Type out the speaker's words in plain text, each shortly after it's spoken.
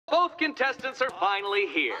Both contestants are finally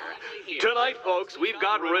here. Tonight, folks, we've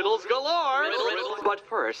got riddles galore. But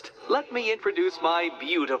first, let me introduce my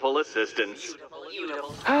beautiful assistants.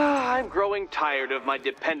 I'm growing tired of my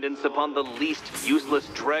dependence upon the least useless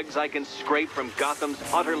dregs I can scrape from Gotham's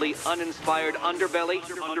utterly uninspired underbelly.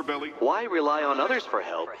 Why rely on others for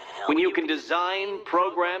help when you can design,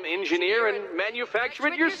 program, engineer, and manufacture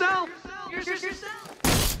it yourself?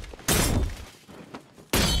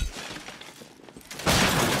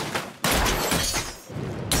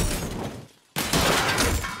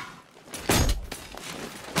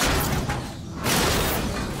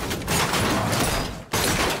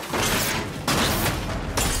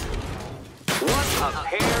 A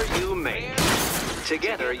pair you make.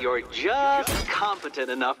 Together, you're just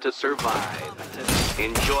competent enough to survive.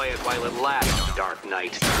 Enjoy it while it lasts, Dark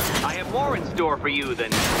Knight. I have more in store for you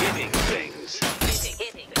than hitting things.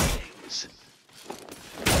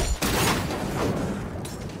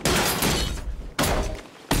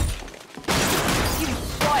 You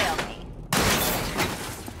spoil me.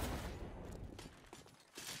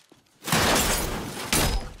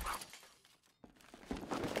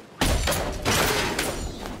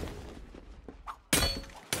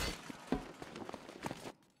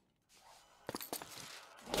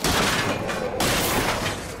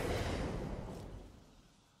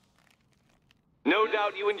 No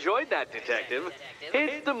doubt you enjoyed that, Detective.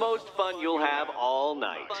 It's the most fun you'll have all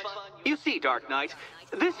night. You see, Dark Knight,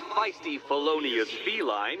 this feisty felonious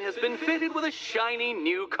feline has been fitted with a shiny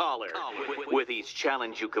new collar. With each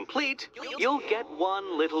challenge you complete, you'll get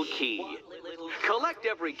one little key. Collect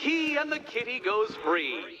every key and the kitty goes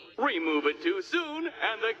free. Remove it too soon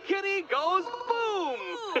and the kitty goes boom!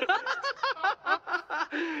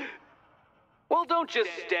 Well, don't just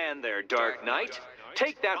stand there, Dark Knight.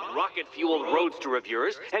 Take that rocket-fueled roadster of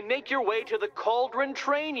yours and make your way to the Cauldron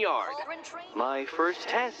Train Yard. My first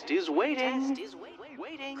test is waiting.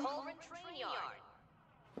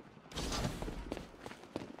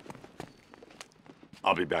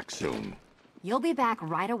 I'll be back soon. You'll be back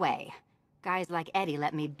right away. Guys like Eddie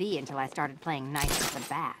let me be until I started playing nice with the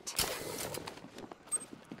bat.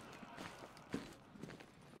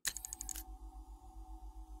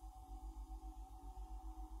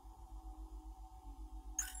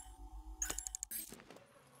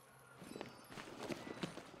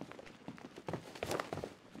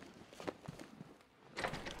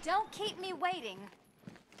 Don't keep me waiting.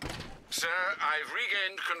 Sir, I've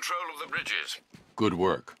regained control of the bridges. Good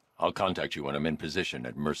work. I'll contact you when I'm in position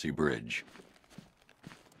at Mercy Bridge.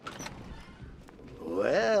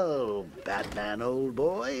 Well, Batman, old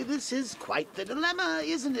boy, this is quite the dilemma,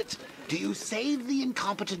 isn't it? Do you save the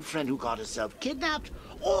incompetent friend who got herself kidnapped,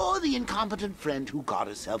 or the incompetent friend who got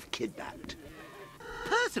herself kidnapped?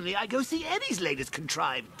 Personally, I go see Eddie's latest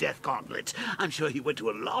contrived death gauntlet. I'm sure he went to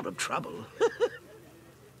a lot of trouble.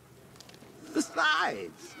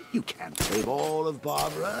 Besides, you can't save all of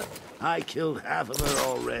Barbara. I killed half of her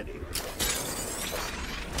already.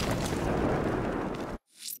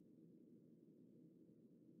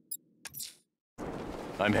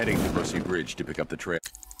 I'm heading to Mercy Bridge to pick up the trail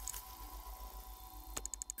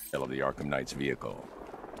of the Arkham Knight's vehicle.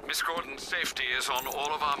 Miss Gordon's safety is on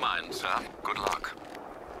all of our minds, sir. Good luck.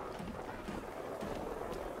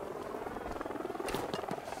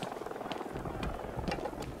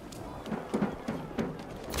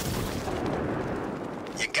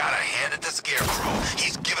 You gotta hand it to Scarecrow.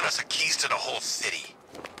 He's given us the keys to the whole city.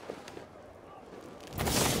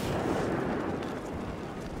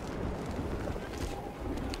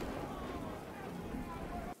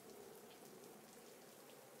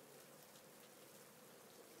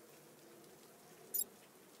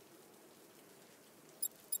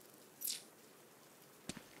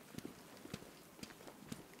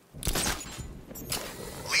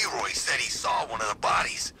 Leroy said he saw one of the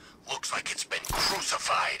bodies. Looks like it's been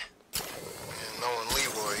crucified. And knowing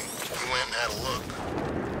Leroy, he went and had a look.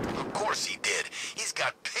 Of course he did. He's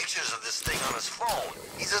got pictures of this thing on his phone.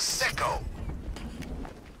 He's a sicko.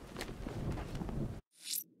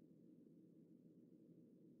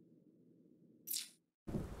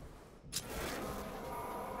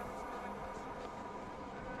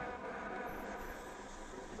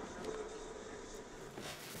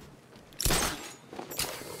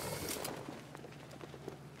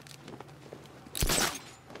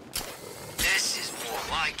 This is more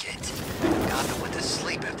like it. Gotham went to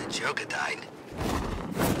sleep after Joker died.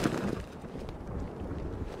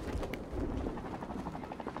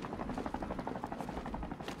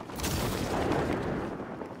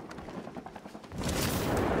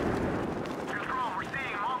 Control, we're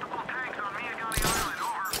seeing multiple tanks on Miagani Island,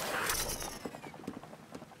 over.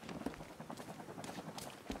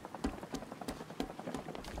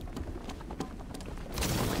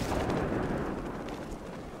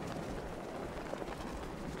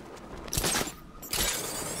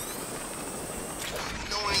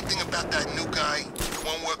 guy? The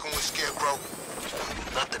one working with Scarecrow?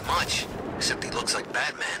 Nothing much, except he looks like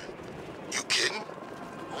Batman. You kidding?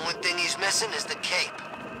 Only thing he's missing is the cape.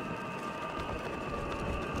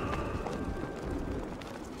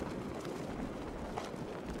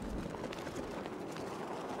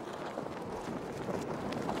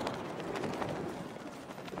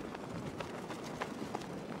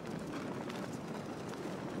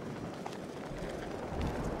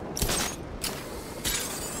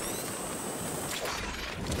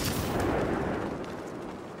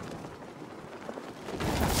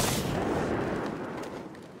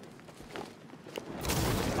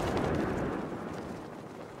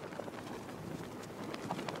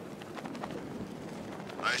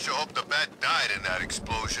 I sure hope the bat died in that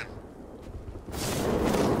explosion.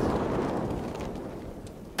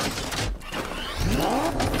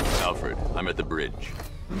 Alfred, I'm at the bridge.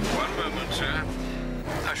 One moment, sir.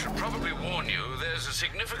 I should probably warn you, there's a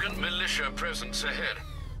significant militia presence ahead.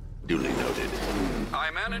 Duly noted.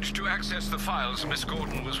 I managed to access the files Miss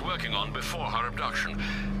Gordon was working on before her abduction.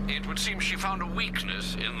 It would seem she found a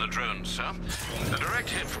weakness in the drones, sir. A direct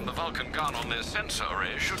hit from the Vulcan gun on their sensor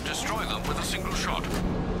array should destroy them with a single shot.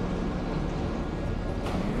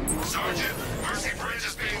 Sergeant, Mercy Bridge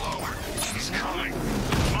is being lowered. He's coming.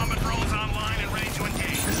 Bomb drones online and ready to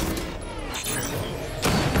engage.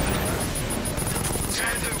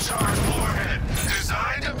 Tandem charge warhead,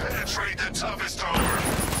 designed to penetrate the toughest armor.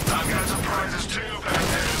 I've got surprises too,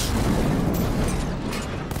 Batman.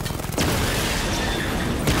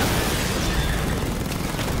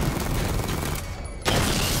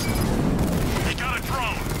 He got a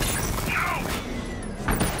drone. No!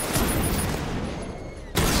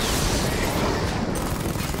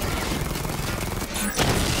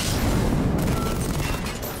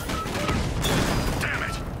 Damn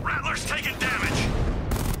it! Rattler's taking damage!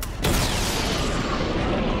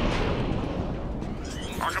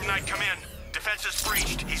 Arkham Knight, come in. Defense is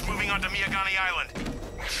breached. He's moving onto Miyagani Island.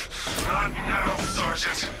 Not now,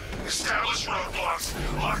 Sergeant. Establish roadblocks.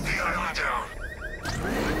 Lock the island down.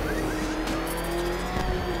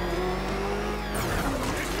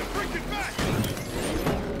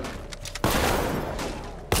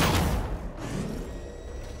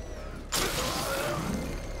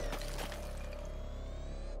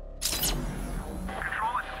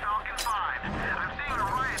 Control, it's Falcon 5. I'm seeing a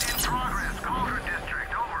riot in progress. Cauldron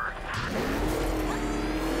District, over.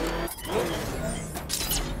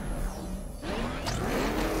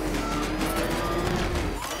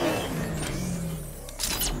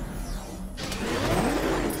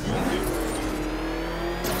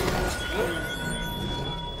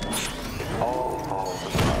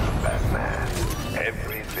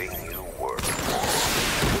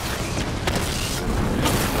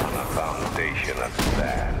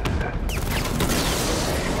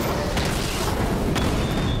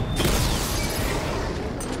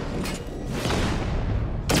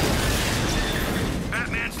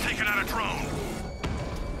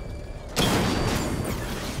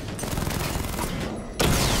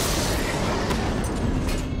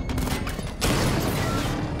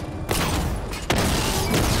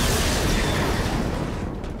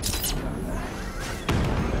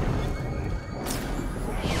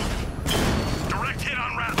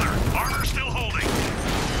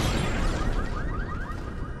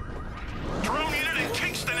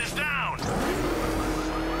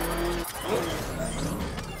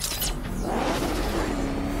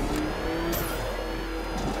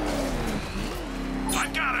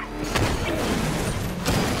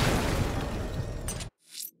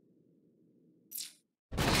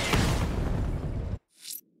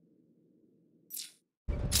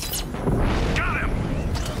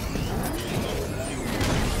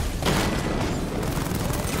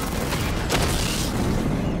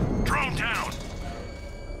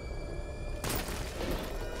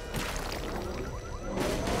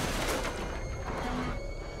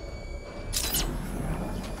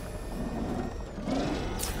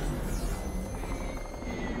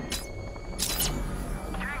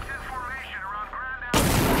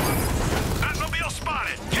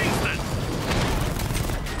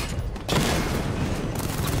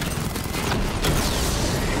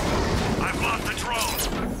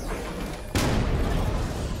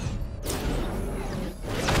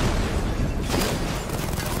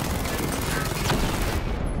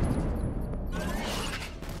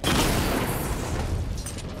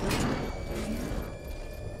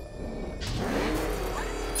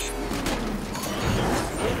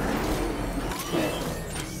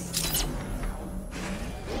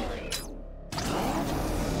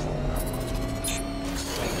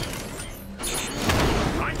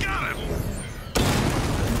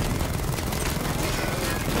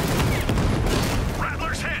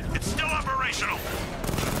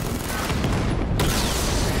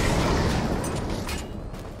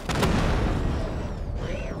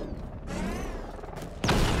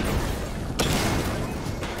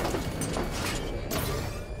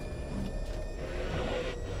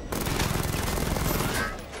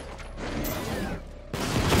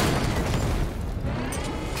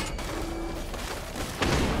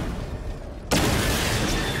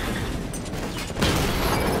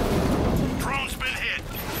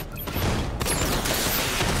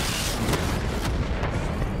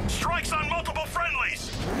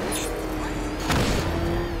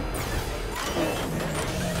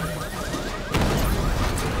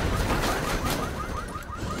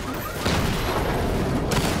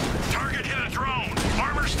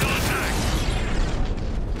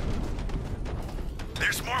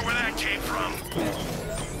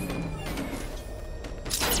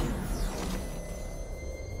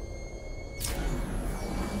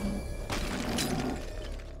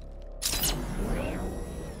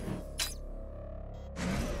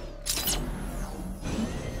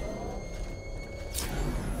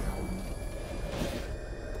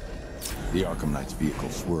 The Arkham Knight's vehicle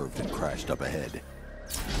swerved and crashed up ahead.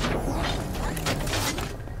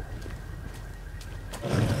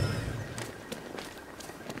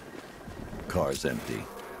 Car's empty.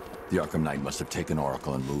 The Arkham Knight must have taken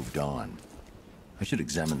Oracle and moved on. I should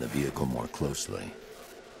examine the vehicle more closely.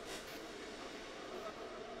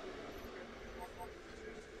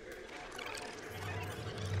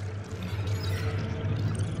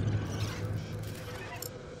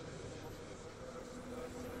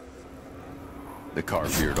 The car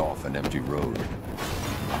veered off an empty road.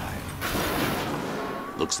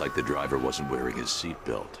 Looks like the driver wasn't wearing his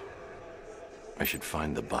seatbelt. I should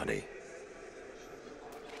find the body.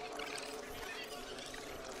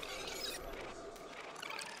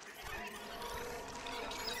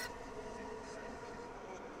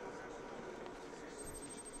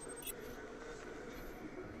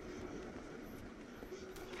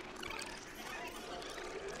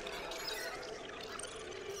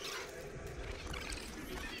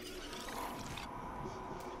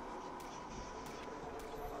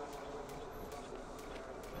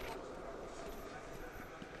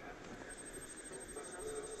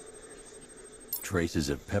 Traces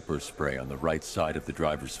of pepper spray on the right side of the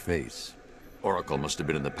driver's face. Oracle must have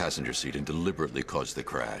been in the passenger seat and deliberately caused the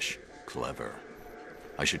crash. Clever.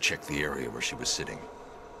 I should check the area where she was sitting.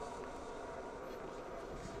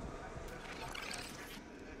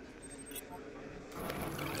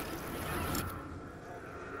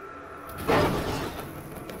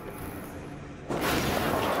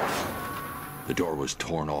 The door was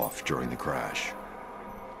torn off during the crash.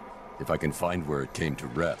 If I can find where it came to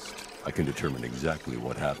rest, I can determine exactly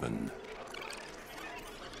what happened.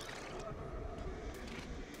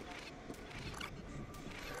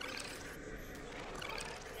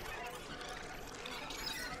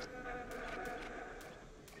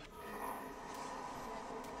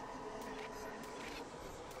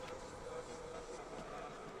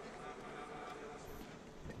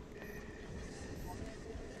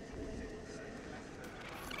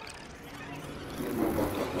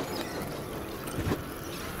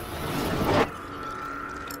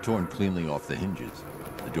 Torn cleanly off the hinges.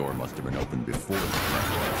 The door must have been opened before the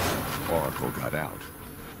crash. Oracle got out.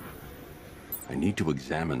 I need to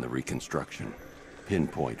examine the reconstruction,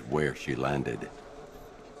 pinpoint where she landed.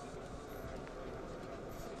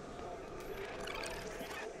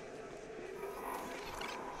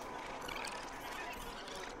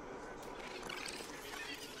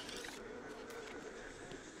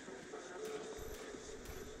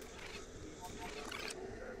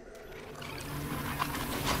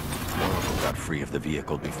 Free of the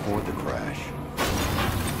vehicle before the crash.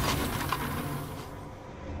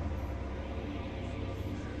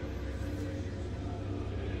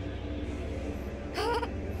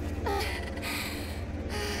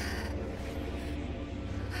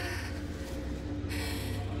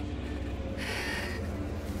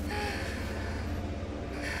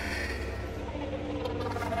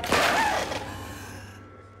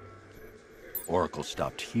 Oracle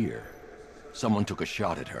stopped here. Someone took a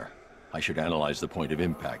shot at her. I should analyze the point of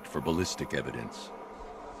impact for ballistic evidence.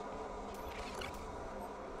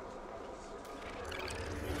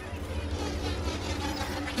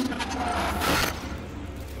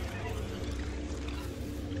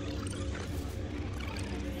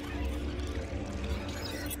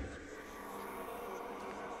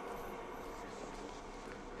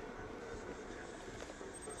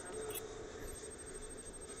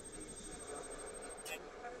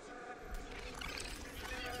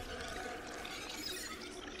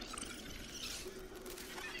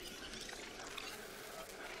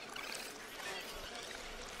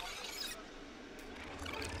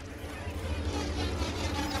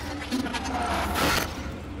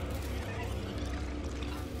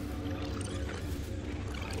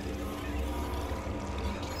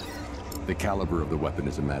 The caliber of the weapon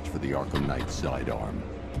is a match for the Arkham Knight's sidearm.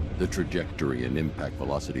 The trajectory and impact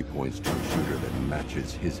velocity points to a shooter that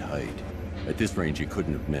matches his height. At this range, he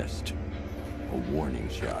couldn't have missed. A warning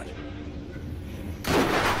shot.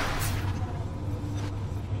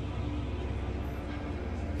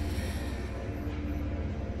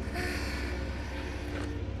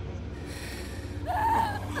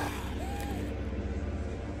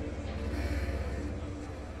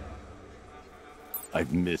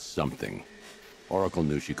 I've missed something. Oracle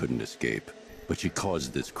knew she couldn't escape, but she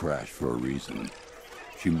caused this crash for a reason.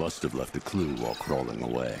 She must have left a clue while crawling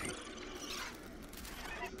away.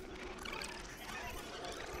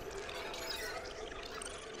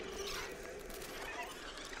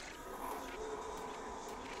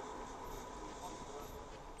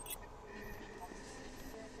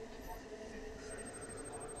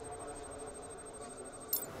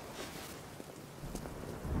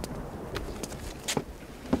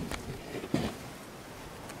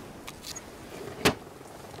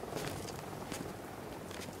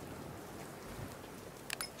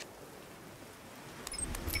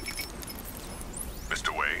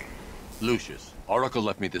 Lucius, Oracle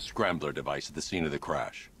left me the Scrambler device at the scene of the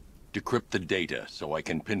crash. Decrypt the data so I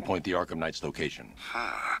can pinpoint the Arkham Knight's location.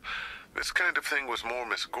 This kind of thing was more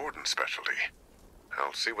Miss Gordon's specialty.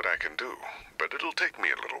 I'll see what I can do, but it'll take me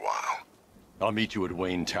a little while. I'll meet you at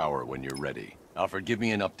Wayne Tower when you're ready. Alfred, give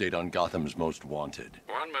me an update on Gotham's Most Wanted.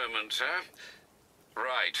 One moment, sir.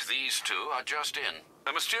 Right, these two are just in.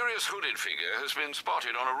 A mysterious hooded figure has been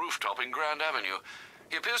spotted on a rooftop in Grand Avenue.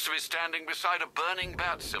 He appears to be standing beside a burning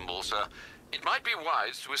bat symbol, sir. It might be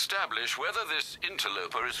wise to establish whether this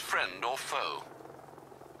interloper is friend or foe.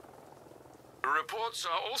 Reports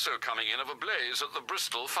are also coming in of a blaze at the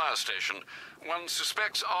Bristol fire station. One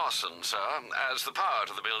suspects arson, sir, as the power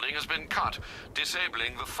to the building has been cut,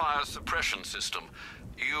 disabling the fire suppression system.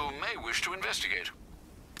 You may wish to investigate.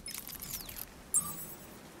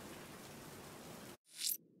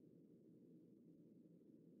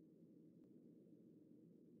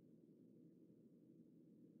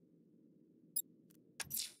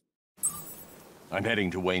 I'm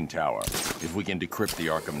heading to Wayne Tower. If we can decrypt the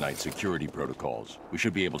Arkham Knight security protocols, we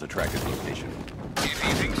should be able to track his location. If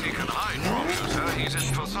he thinks he can hide from you, sir, he's in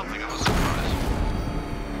for something of a surprise.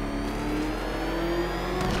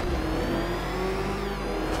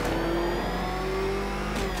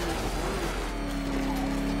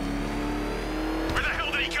 Where the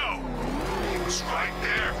hell did he go? He was right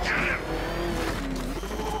there. Get him!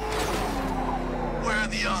 Where are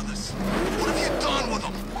the others? What have you done with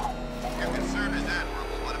them? Your concern is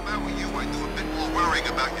admirable, but if I were you, I'd do a bit more worrying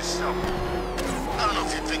about yourself. I don't know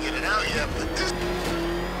if you're figured it out yet, but this...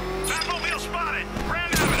 Batmobile spotted!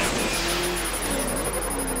 Grand Avenue!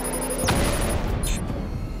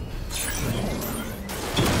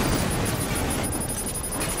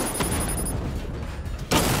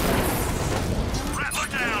 Rat,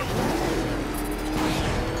 look down!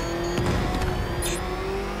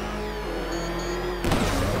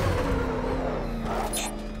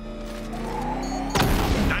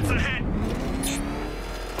 That's a hit!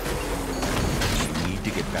 We need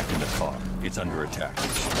to get back in the car. It's under attack.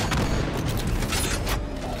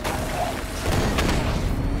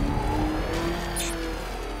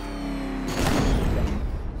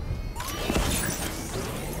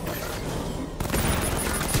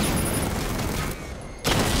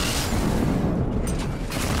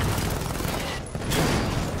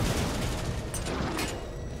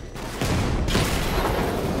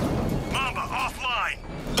 Mamba, offline!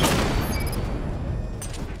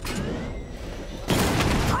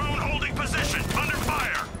 Drone holding position, under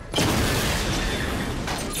fire!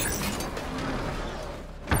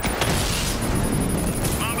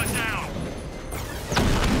 Mamba down!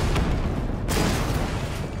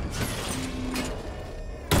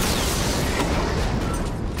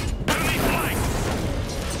 Enemy flank!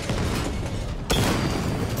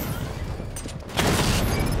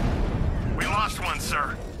 We lost one,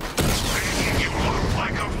 sir. You look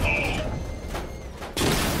like a fool!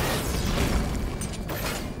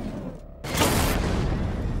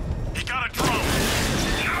 He got a drone!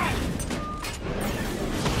 No!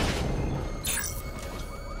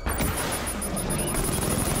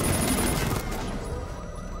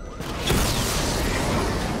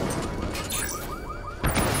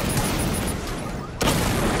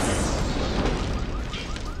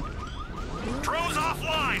 Drone's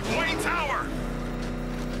offline! Wayne Tower!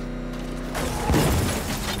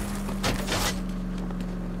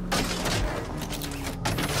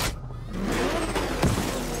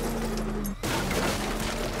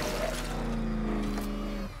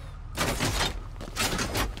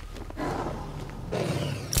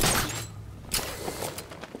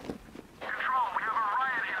 Control, we have a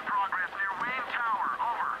riot in progress near Wayne Tower.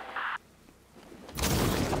 Over.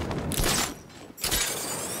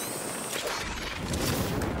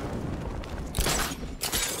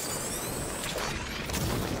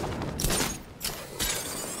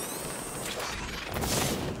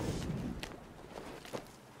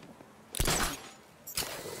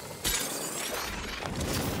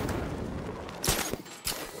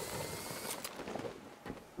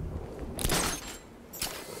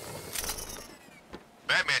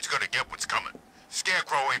 Batman's gonna get what's coming.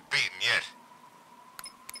 Scarecrow ain't beaten yet.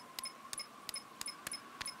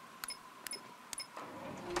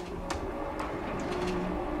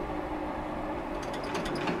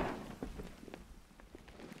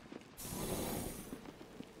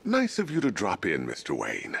 Nice of you to drop in, Mr.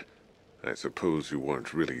 Wayne. I suppose you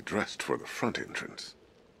weren't really dressed for the front entrance.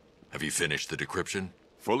 Have you finished the decryption?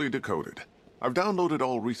 Fully decoded. I've downloaded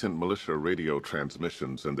all recent militia radio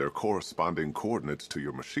transmissions and their corresponding coordinates to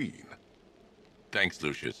your machine. Thanks,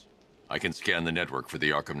 Lucius. I can scan the network for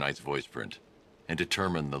the Arkham Knight's voice print and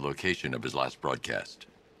determine the location of his last broadcast.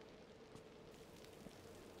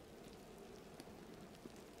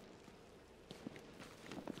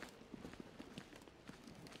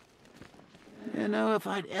 You know, if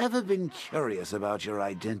I'd ever been curious about your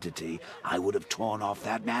identity, I would have torn off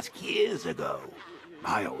that mask years ago.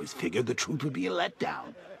 I always figured the truth would be a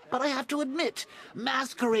letdown. But I have to admit,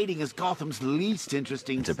 masquerading as Gotham's least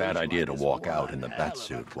interesting... It's a bad idea to is walk out in the one hell of a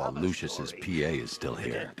batsuit while cover Lucius's story. PA is still The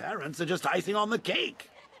here. dead parents are just icing on the cake.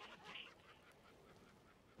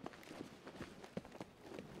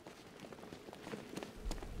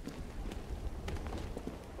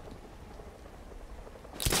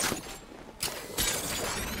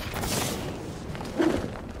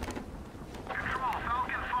 Control,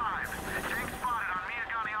 Falcon 5. Jake spotted on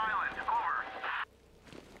Miyagani Island. Over.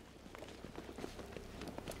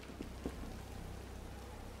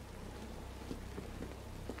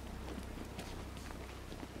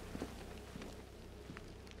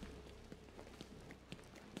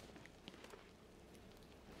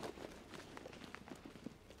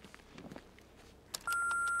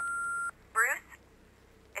 Bruce?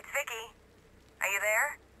 It's Vicky. Are you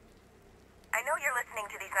there? I know you're listening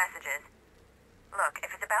to these messages. Look,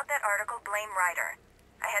 if it's about that article, blame Ryder.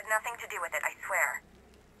 I had nothing to do with it, I swear.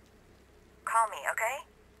 Call me, okay?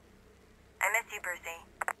 I miss you, Brucey.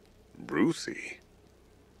 Brucey?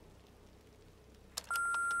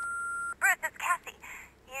 Bruce, it's Cassie.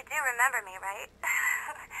 You do remember me, right?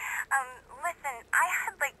 Listen, I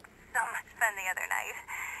had, so much fun the other night.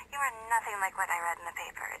 You were nothing like what I read in the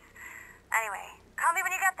papers. Anyway, call me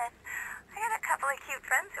when you get this. I got a couple of cute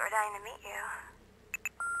friends who are dying to meet you.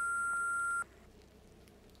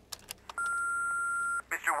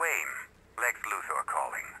 Mr. Wayne, Lex Luthor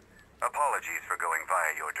calling. Apologies for going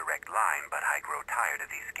via your direct line, but I grow tired of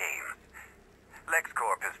these games.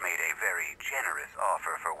 LexCorp has made a very generous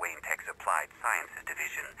offer for Wayne Tech's Applied Sciences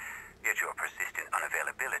division, yet your persistent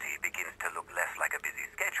unavailability begins to look less like a busy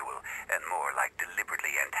schedule and more like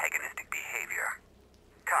deliberately antagonistic behavior.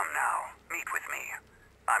 Come now, meet with me.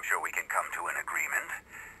 I'm sure we can come to an agreement.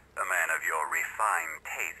 A man of your refined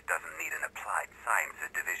taste doesn't need an Applied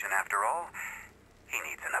Sciences division after all. He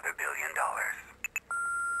needs another $1 billion.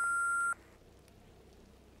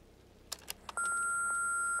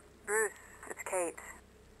 Bruce, it's Kate.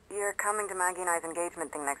 You're coming to Maggie and I's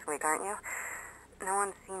engagement thing next week, aren't you? No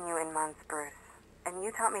one's seen you in months, Bruce. And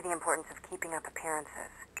you taught me the importance of keeping up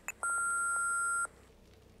appearances.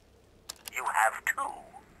 You have 2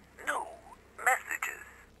 new messages.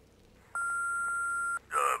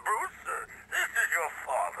 Bruce, this is your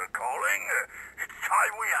father calling. It's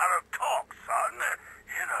time we had a talk, son.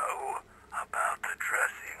 You know, about the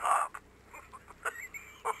dressing up.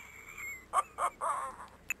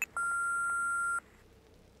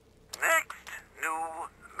 Next new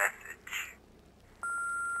message.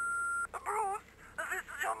 Bruce, this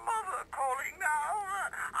is your mother calling now.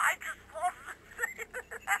 I just wanted to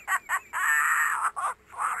say oh,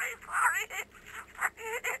 sorry.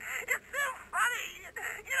 It's so funny,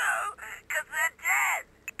 you know, 'cause they're dead.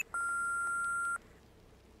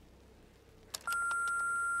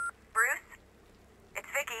 Bruce? It's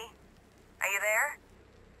Vicky. Are you there?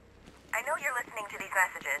 I know you're listening to these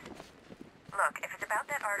messages. Look, if it's about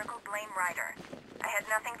that article, blame Ryder. I had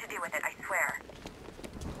nothing to do with it, I swear.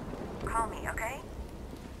 Call me, okay?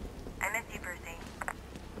 I miss you, Brucey.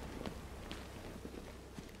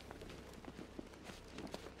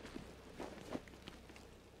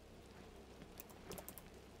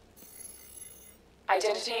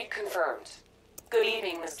 Identity confirmed. Good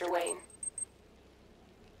evening, Mr. Wayne.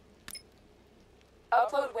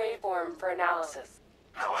 Upload waveform for analysis.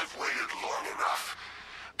 Now I've waited long enough.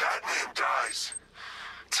 Batman dies.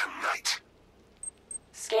 Tonight.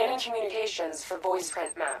 Scanning communications for voice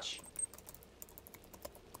print match.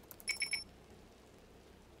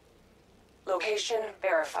 Location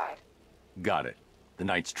verified. Got it. The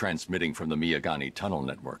Knight's transmitting from the Miyagani tunnel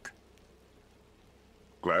network.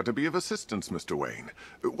 Glad to be of assistance, Mr. Wayne.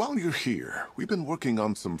 While you're here, we've been working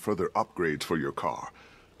on some further upgrades for your car.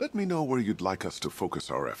 Let me know where you'd like us to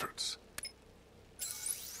focus our efforts.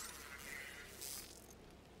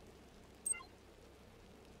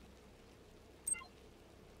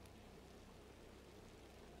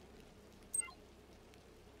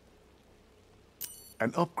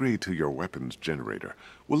 An upgrade to your weapons generator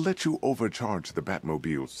will let you overcharge the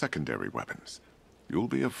Batmobile's secondary weapons. You'll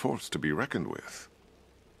be a force to be reckoned with.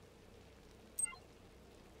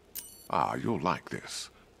 Ah, you'll like this.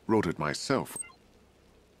 Wrote it myself.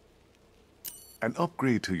 An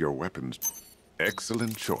upgrade to your weapons.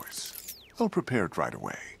 Excellent choice. I'll prepare it right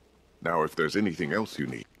away. Now, if there's anything else you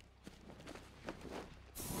need.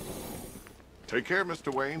 Take care,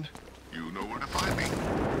 Mr. Wayne. You know where to find me.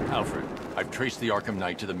 Alfred, I've traced the Arkham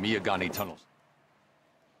Knight to the Miyagani tunnels.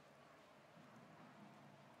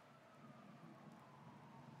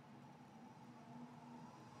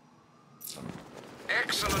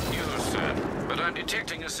 Excellent news, sir. But I'm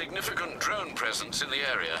detecting a significant drone presence in the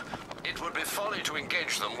area. It would be folly to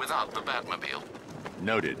engage them without the Batmobile.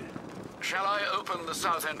 Noted. Shall I open the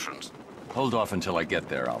south entrance? Hold off until I get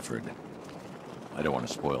there, Alfred. I don't want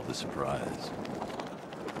to spoil the surprise.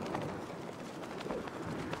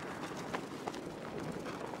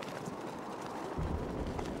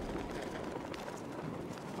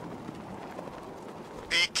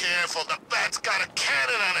 Be careful, the Bat's got a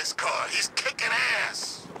cannon on his car. He's kicking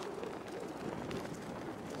ass.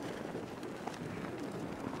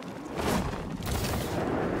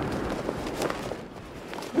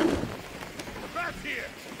 The Bat's here!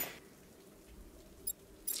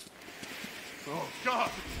 Oh,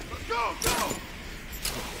 God! Go, go!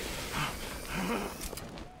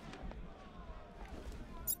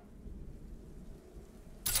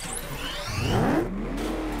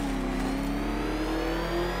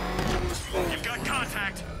 You've got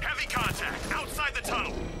contact. Heavy contact. Outside the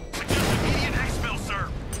tunnel. Suggest immediate exfil, sir.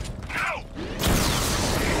 No!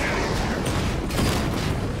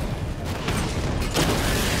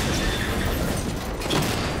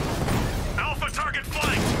 Alpha target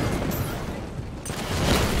flanked.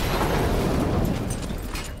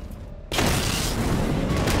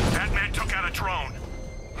 Batman took out a drone.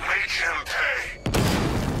 Make him pay.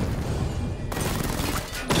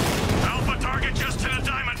 Alpha target just hit a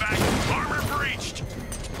Diamondback. Armor breached.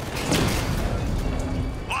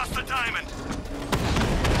 Lost the Diamond.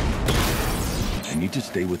 I need to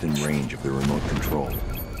stay within range of the remote control.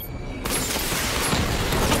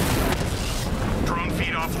 Drone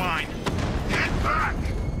feed offline. Get back!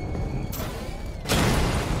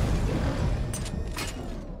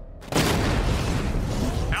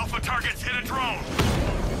 Alpha targets hit a drone.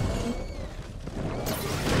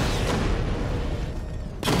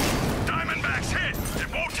 Diamondback's hit. It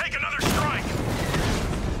won't take another strike.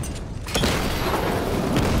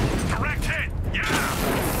 Direct hit. Yeah!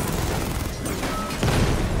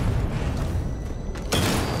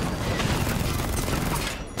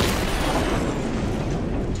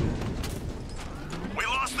 We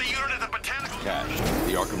lost the unit at the botanical... Cash.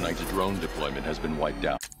 The Arkham Knight's drone deployment has been wiped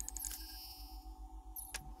out.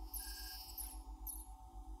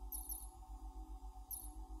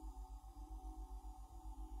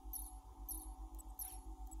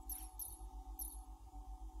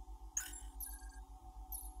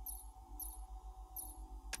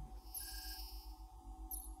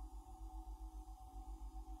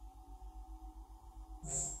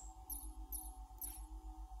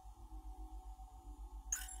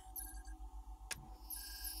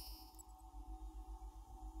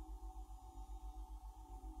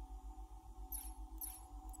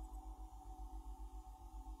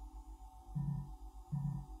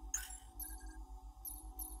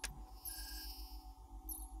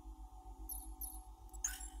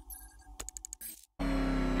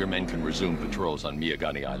 Your men can resume patrols on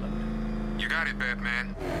Miyagani Island. You got it,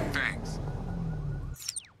 Batman. Thanks.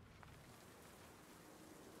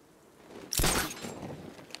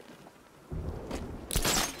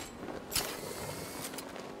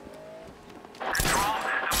 Control,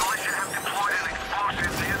 the militia have deployed an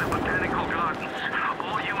explosive near the botanical gardens.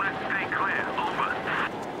 All units stay clear. Over.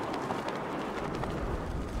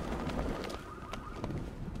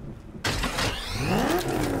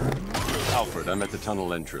 Alfred, I'm at the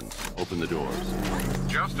tunnel entrance. Open the doors.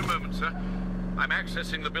 Just a moment, sir. I'm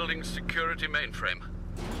accessing the building's security mainframe.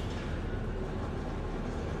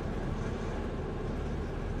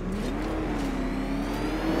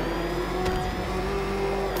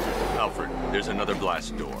 Alfred, there's another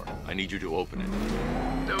blast door. I need you to open it.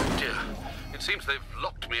 Oh dear. It seems they've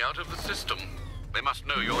locked me out of the system. They must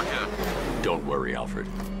know you're here. Don't worry, Alfred.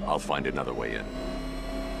 I'll find another way in.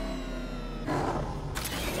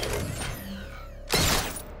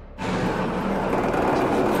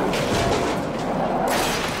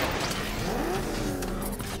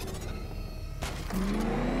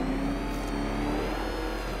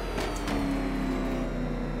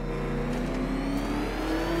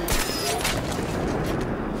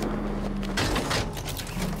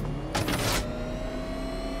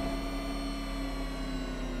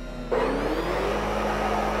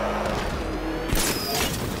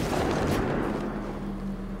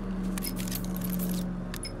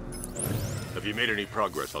 Have you made any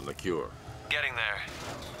progress on the cure? Getting there.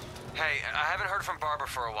 Hey, I haven't heard from Barbara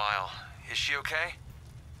for a while. Is she okay?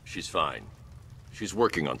 She's fine. She's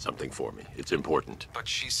working on something for me. It's important. But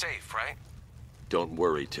she's safe, right? Don't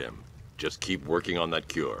worry, Tim. Just keep working on that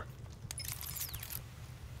cure.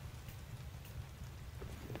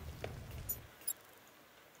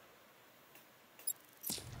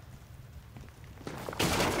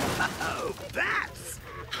 Oh, bats!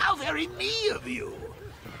 very me of you.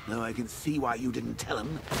 Though I can see why you didn't tell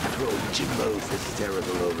him after old Jimbo's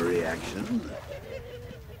hysterical overreaction.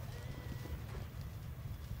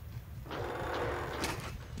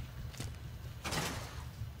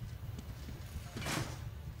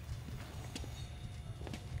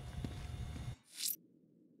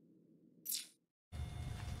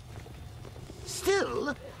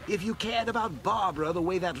 Still, if you cared about Barbara the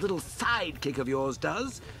way that little sidekick of yours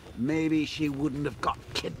does, maybe she wouldn't have got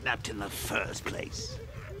kidnapped in the first place.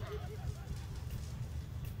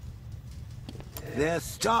 They're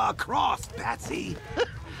star-crossed, Patsy.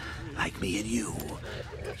 Like me and you.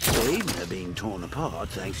 Shame they're being torn apart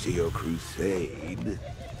thanks to your crusade.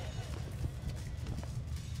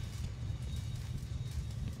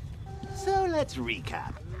 So let's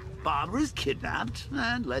recap. Barbara's kidnapped,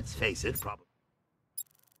 and let's face it, probably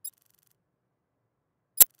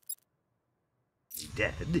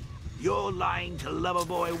dead. You're lying to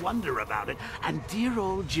Loverboy Wonder about it, and dear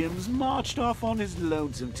old Jim's marched off on his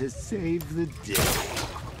lonesome to save the day.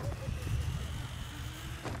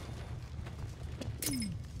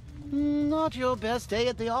 Not your best day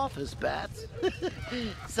at the office, Bats.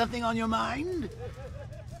 Something on your mind?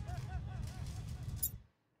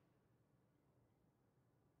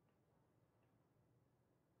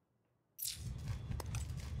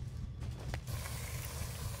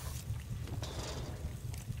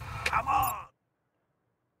 Come on!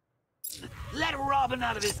 Let Robin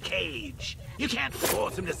out of his cage. You can't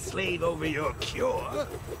force him to slave over your cure.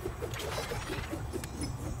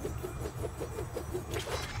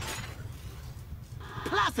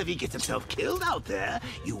 Plus, if he gets himself killed out there,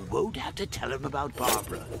 you won't have to tell him about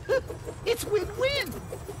Barbara. It's win-win.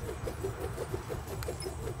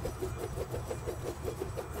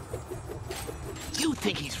 You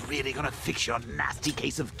think he's really gonna fix your nasty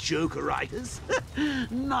case of jokeritis?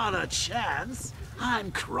 Not a chance.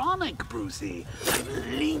 I'm chronic, Brucey.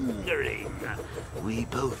 I'm lingering. We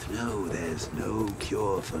both know there's no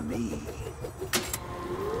cure for me.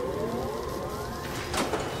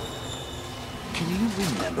 Can you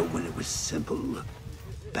remember when it was simple?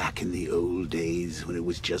 Back in the old days when it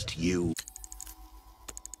was just you.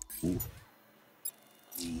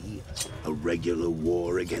 A regular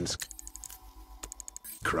war against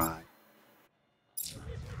crime.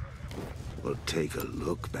 Well, take a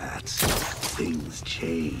look, Bats. Things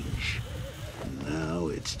change. Now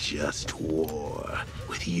it's just war,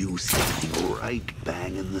 with you standing right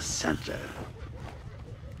bang in the center.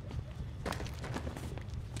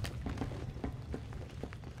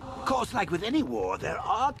 Of course, like with any war, there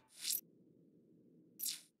are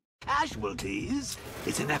casualties.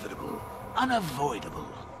 It's inevitable,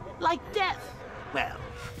 unavoidable. Like death. Well,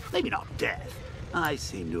 maybe not death. I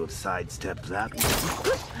seem to have sidestepped that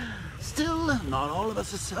one. Still, not all of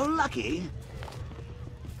us are so lucky.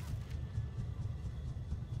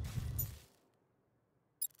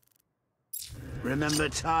 Remember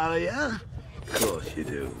Talia? Of course you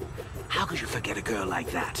do. How could you forget a girl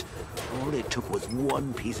like that? All it took was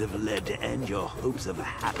one piece of lead to end your hopes of a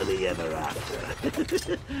happily ever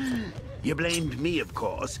after. You blamed me, of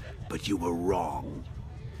course, but you were wrong.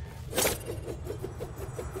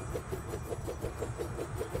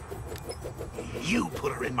 You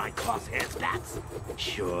put her in my crosshairs, Bats.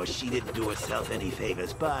 Sure, she didn't do herself any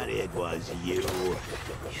favors, but it was you.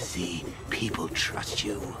 You see, people trust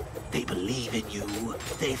you. They believe in you.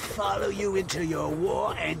 They follow you into your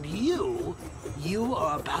war, and you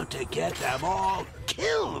are about to get them all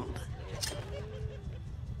killed.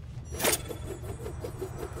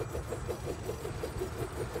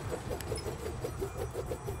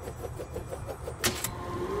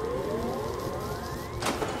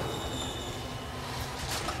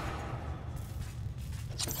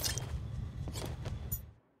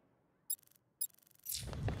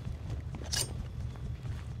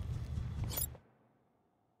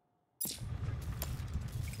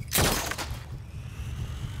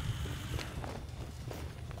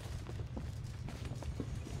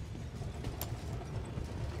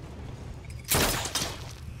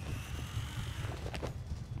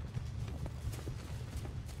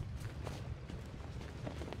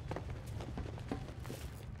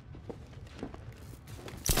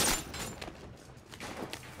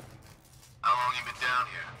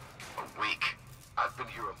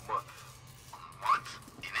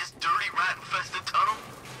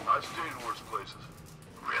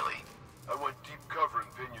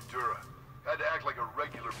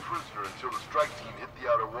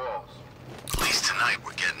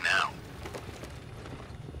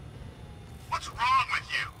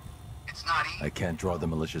 I can't draw the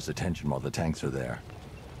malicious attention while the tanks are there.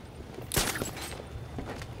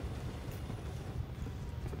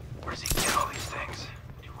 We're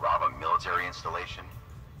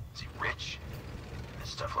Is he rich? This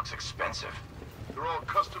stuff looks expensive. They're all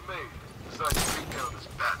custom made. Designed to take down this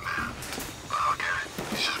Batman. I'll get it.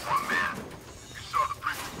 He's just one man. You saw the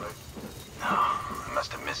briefing, right? No, I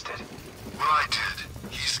must have missed it. Well, I did.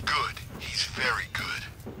 He's good. He's very good.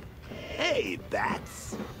 Hey,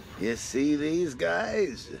 Bats. You see these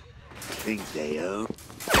guys? Think they own...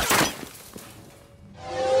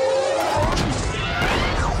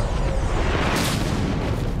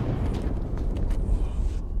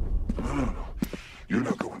 No. You're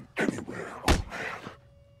not going anywhere, old man.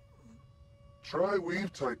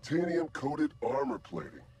 Tri-weave titanium-coated armor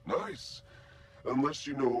plating. Nice. Unless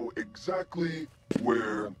you know exactly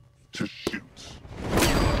where to shoot.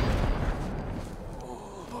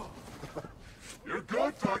 You're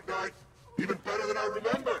good, Dark Knight. Even better than I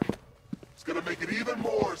remember. It's gonna make it even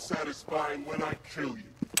more satisfying when I kill you.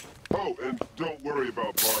 Oh, and don't worry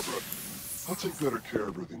about Barbara. I'll take better care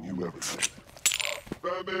of her than you ever did.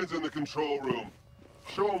 Batman's in the control room.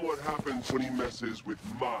 Show him what happens when he messes with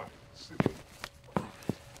my city.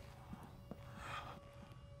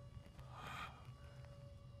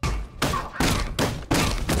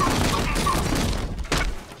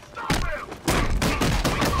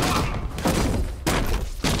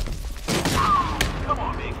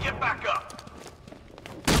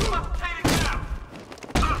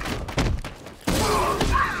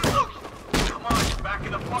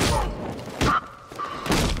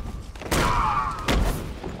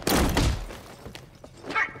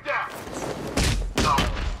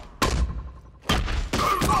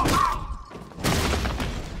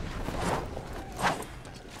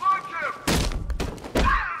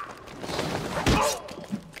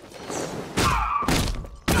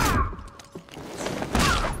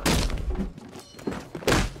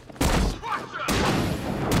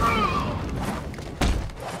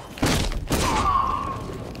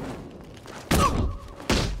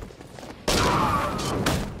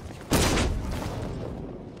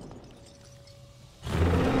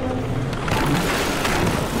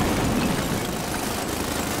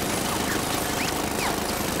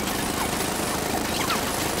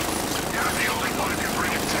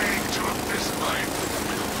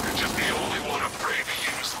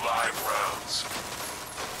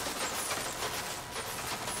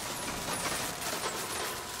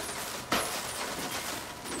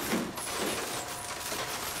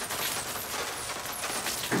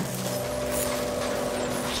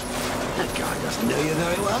 Know you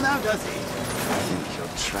very well now, does he? I think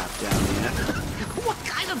you're trapped down here. What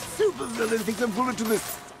kind of supervillain thinks a bullet to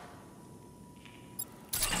this?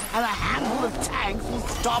 And a handful of tanks will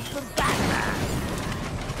stop the Batman.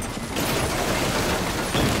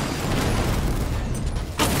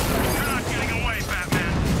 You're not getting away,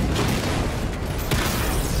 Batman.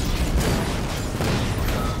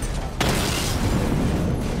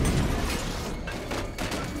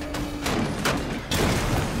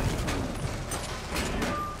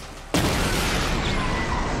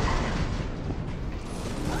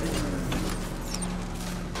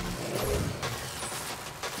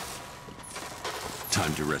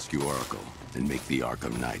 Time to rescue Oracle and make the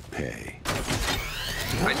Arkham Knight pay.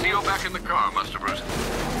 I see you're back in the car, Master Bruce.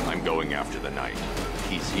 I'm going after the Knight.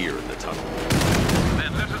 He's here in the tunnel.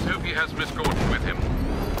 Then let us hope he has Miss Gordon with him.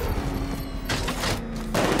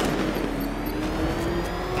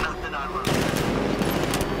 Nothing I won't.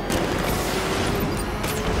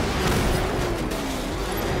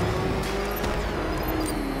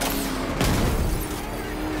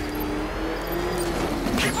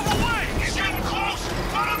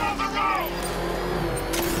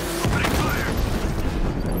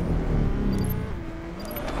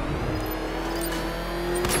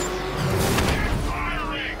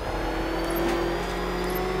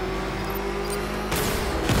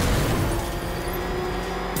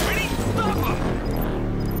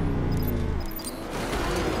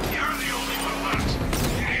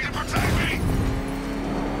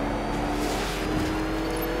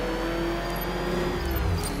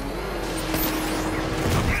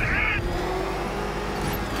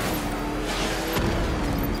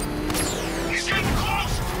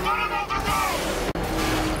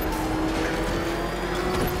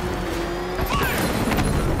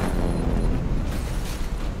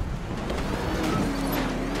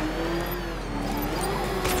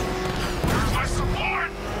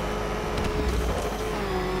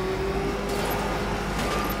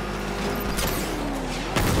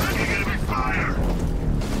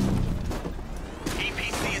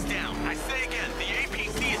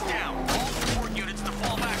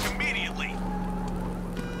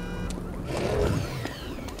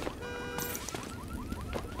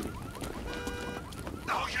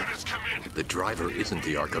 survivor isn't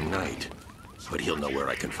the Arkham Knight, but he'll know where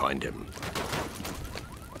I can find him.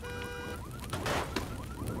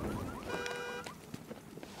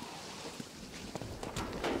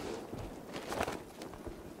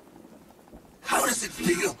 How does it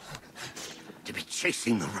feel to be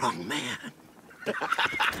chasing the wrong man?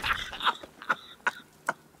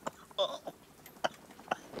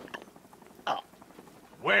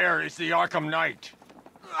 Where is the Arkham Knight?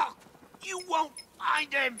 Oh, you won't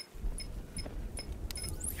find him!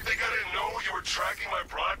 You think I didn't know you were tracking my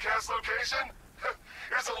broadcast location?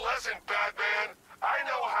 Here's a lesson, Batman. I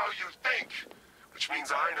know how you think, which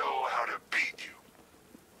means I know how to beat you.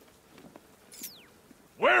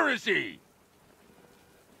 Where is he?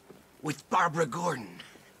 With Barbara Gordon.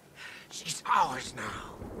 She's ours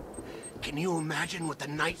now. Can you imagine what the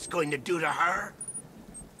Knight's going to do to her?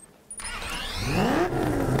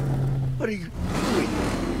 What are you doing?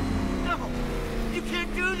 No! You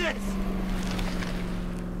can't do this!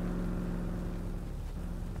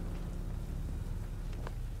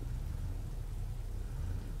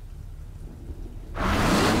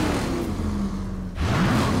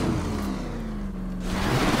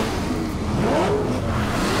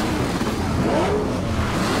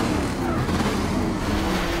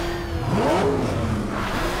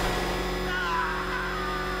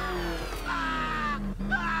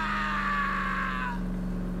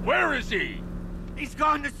 Where is he? He's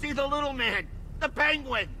gone to see the little man, the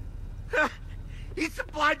Penguin. He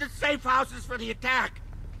supplied the safe houses for the attack.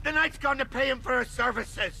 The Knight's gone to pay him for his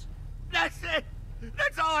services. That's it.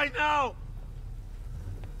 That's all I know.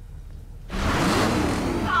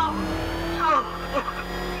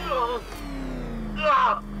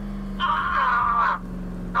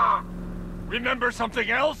 Remember something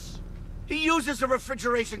else? He uses a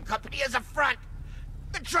refrigeration company as a front.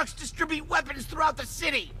 The trucks distribute weapons throughout the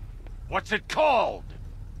city. What's it called?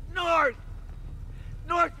 North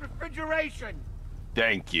Refrigeration.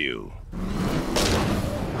 Thank you.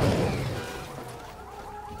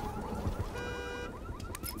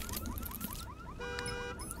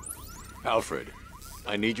 Alfred,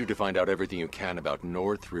 I need you to find out everything you can about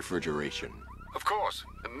North Refrigeration. Of course.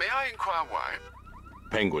 May I inquire why?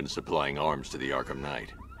 Penguin's supplying arms to the Arkham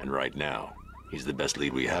Knight, and right now, he's the best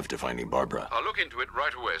lead we have to finding Barbara. I'll look into it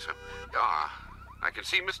right away, sir. I can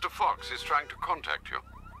see Mr. Fox is trying to contact you.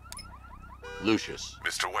 Lucius.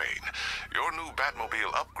 Mr. Wayne, your new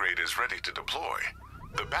Batmobile upgrade is ready to deploy.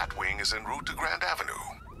 The Batwing is en route to Grand Avenue.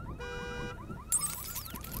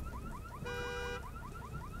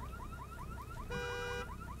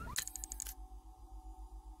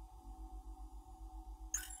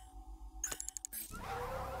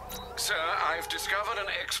 Sir, I've discovered an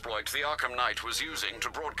exploit the Arkham Knight was using to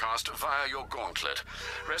broadcast via your gauntlet.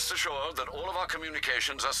 Rest assured that all of our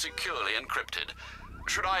communications are securely encrypted.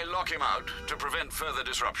 Should I lock him out to prevent further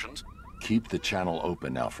disruptions? Keep the channel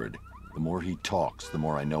open, Alfred. The more he talks, the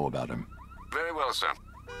more I know about him. Very well, sir.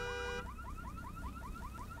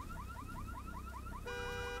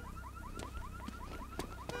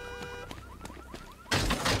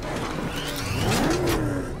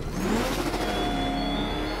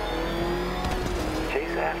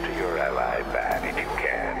 Chase after your ally Bat if you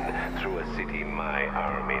can, through a city my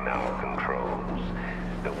army now controls.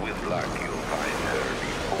 But with luck you'll find her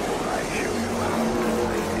before I show you how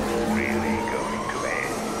tonight is really going to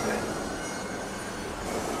end.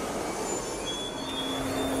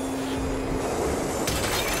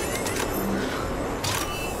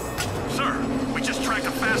 Sir, we just tracked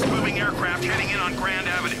a fast-moving aircraft heading in on Grand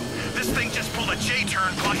Avenue. This thing just pulled a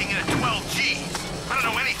J-turn, clocking in at 12 Gs. I don't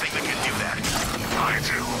know anything that can do that. I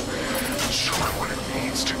do. Show it what it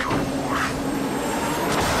means to go to war.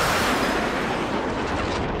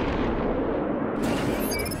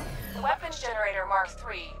 The Weapons Generator Mark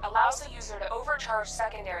III allows the user to overcharge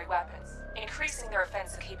secondary weapons, increasing their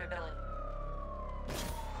offensive capability.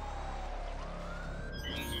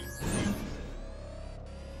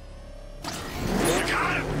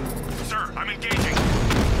 Got him! Sir, I'm engaging.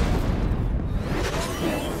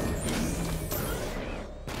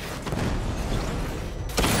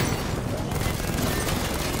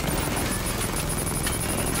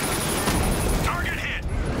 Target hit!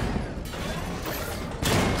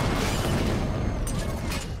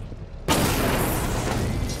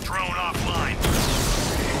 Drone offline.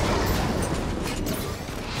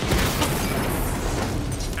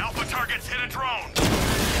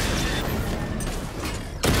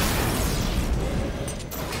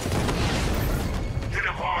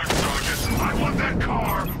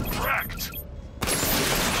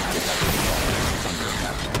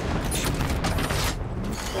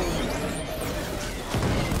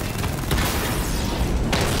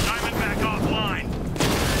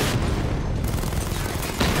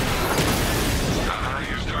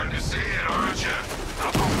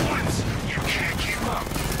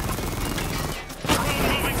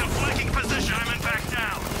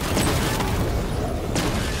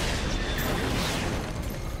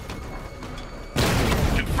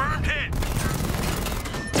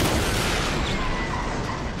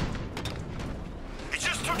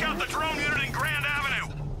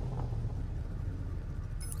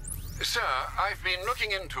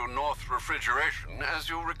 looking into North Refrigeration as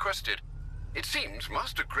you requested. It seems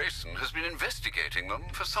Master Grayson has been investigating them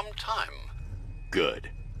for some time. Good.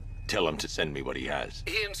 Tell him to send me what he has.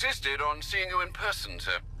 He insisted on seeing you in person,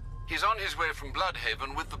 sir. He's on his way from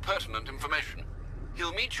Bloodhaven with the pertinent information.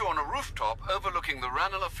 He'll meet you on a rooftop overlooking the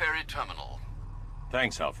Ranelagh Ferry Terminal.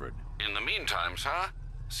 Thanks, Alfred. In the meantime, sir,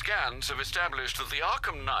 scans have established that the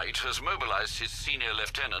Arkham Knight has mobilized his senior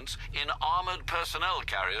lieutenants in armored personnel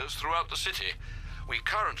carriers throughout the city. We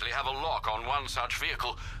currently have a lock on one such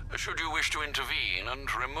vehicle, should you wish to intervene and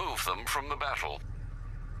remove them from the battle.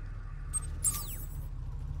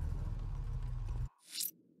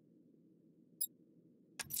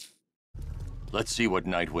 Let's see what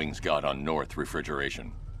Nightwing's got on North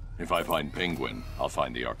Refrigeration. If I find Penguin, I'll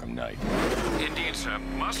find the Arkham Knight. Indeed, sir.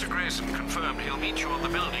 Master Grayson confirmed he'll meet you on the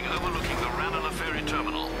building overlooking the Ranelagh Ferry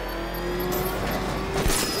Terminal.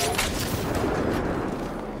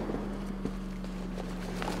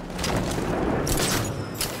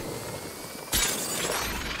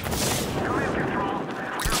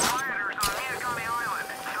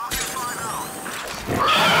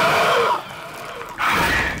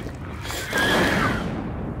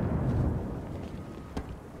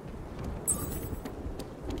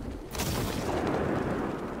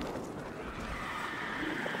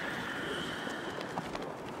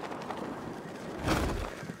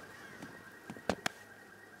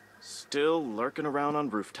 Still lurking around on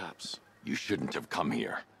rooftops. You shouldn't have come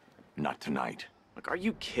here. Not tonight. Like, are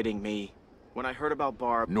you kidding me? When I heard about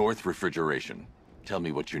Barb... North Refrigeration. Tell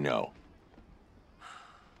me what you know.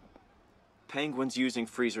 Penguin's using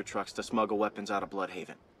freezer trucks to smuggle weapons out of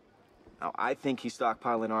Bloodhaven. Now, I think he's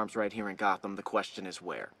stockpiling arms right here in Gotham. The question is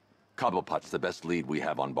where. Cobblepot's the best lead we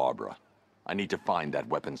have on Barbara. I need to find that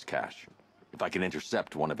weapons cache. If I can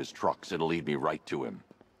intercept one of his trucks, it'll lead me right to him.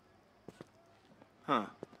 Huh.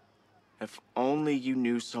 If only you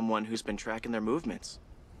knew someone who's been tracking their movements.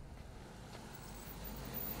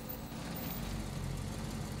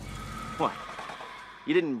 What?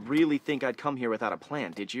 You didn't really think I'd come here without a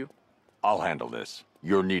plan, did you? I'll handle this.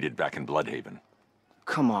 You're needed back in Bloodhaven.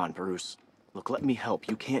 Come on, Bruce. Look, let me help.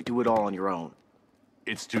 You can't do it all on your own.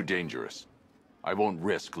 It's too dangerous. I won't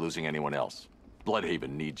risk losing anyone else.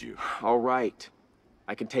 Bloodhaven needs you. All right.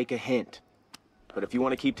 I can take a hint. But if you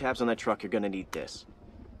want to keep tabs on that truck, you're gonna need this.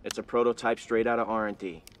 It's a prototype straight out of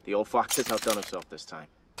R&D. The old fox has outdone himself this time.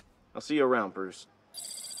 I'll see you around, Bruce.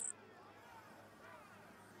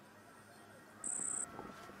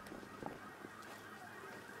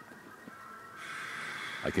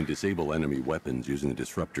 I can disable enemy weapons using the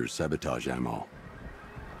disruptor's sabotage ammo.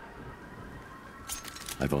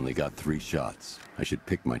 I've only got 3 shots. I should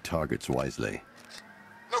pick my targets wisely.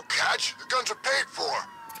 No catch. The guns are paid for.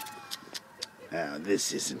 Now,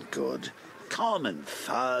 this isn't good. Common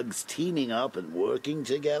thugs teaming up and working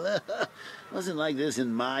together. Wasn't like this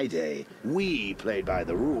in my day. We played by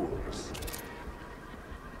the rules.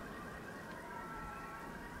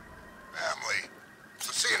 Family.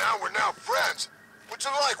 So seeing how we're now friends, what's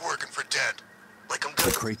it like working for Dent? Like I'm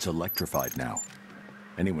The crate's electrified now.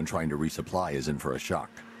 Anyone trying to resupply is in for a shock.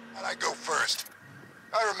 How'd I go first?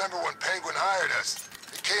 I remember when Penguin hired us.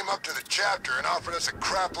 He came up to the chapter and offered us a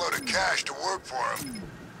crap load of cash to work for him.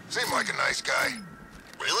 Seemed like a nice guy.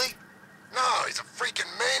 Really? No, he's a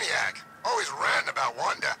freaking maniac. Always ranting about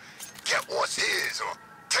wanting to get what's his or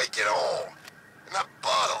take it all. And that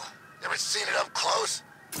bottle, you ever seen it up close?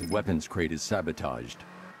 The weapons crate is sabotaged.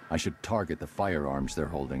 I should target the firearms they're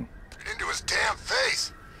holding. Into his damn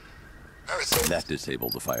face. That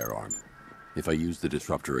disabled the firearm. If I use the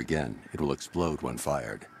disruptor again, it will explode when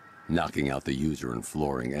fired, knocking out the user and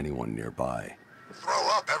flooring anyone nearby. Throw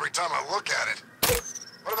up every time I look at it.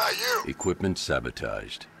 What about you? Equipment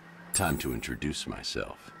sabotaged. Time to introduce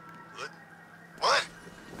myself. What?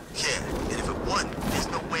 Yeah, and if it wasn't, there's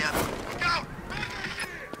no way I... Go!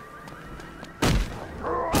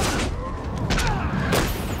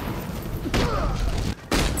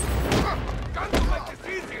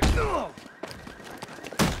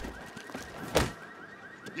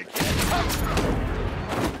 You can't touch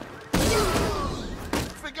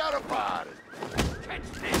Forgot about it. Catch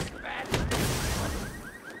this, bat.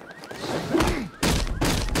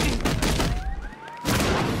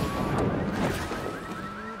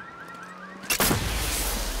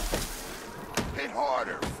 Hit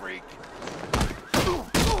harder, freak.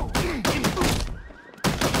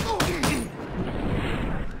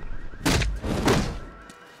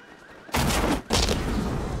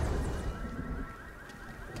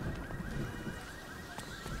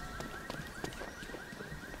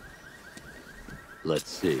 Let's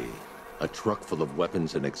see. A truck full of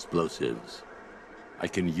weapons and explosives. I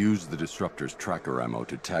can use the Disruptor's tracker ammo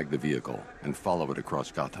to tag the vehicle and follow it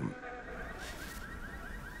across Gotham.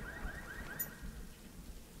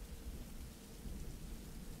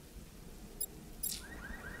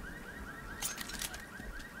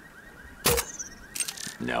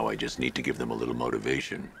 Now I just need to give them a little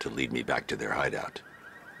motivation to lead me back to their hideout.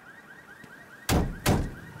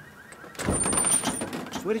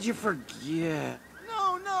 What did you forget?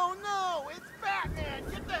 No, no, no! It's Batman!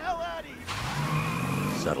 Get the hell out of here!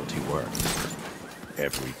 Subtlety works.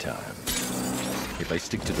 Every time. If I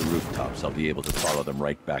stick to the rooftops, I'll be able to follow them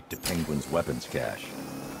right back to Penguin's weapons cache.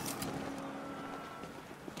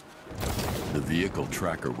 The vehicle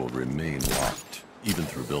tracker will remain locked, even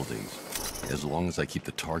through buildings, as long as I keep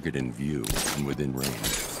the target in view and within range.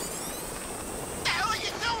 What the hell are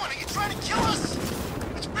you doing? Are you trying to kill us?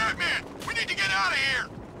 It's Batman! We need to get out of here!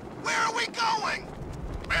 Where are we going?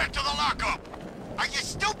 Back to the lockup! Are you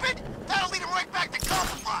stupid? That'll lead him right back to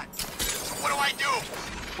Cobblepot! So what do I do?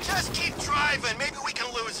 Just keep driving. Maybe we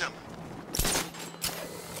can lose him.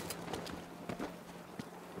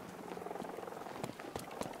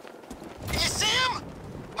 You see him?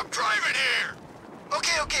 I'm driving here.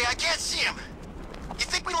 Okay, I can't see him. You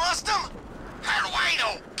think we lost him? How do I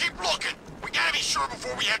know? Keep looking. We gotta be sure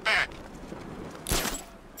before we head back.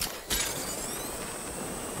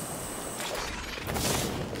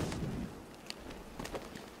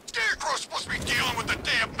 Scarecrow's supposed to be dealing with the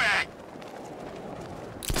damn bag.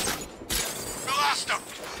 We lost him.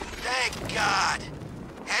 Thank God.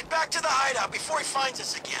 Head back to the hideout before he finds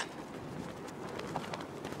us again.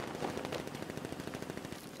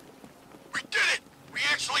 We did it! We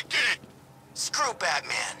actually did it! Screw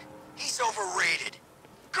Batman. He's overrated.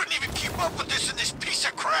 Couldn't even keep up with this in this piece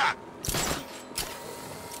of crap!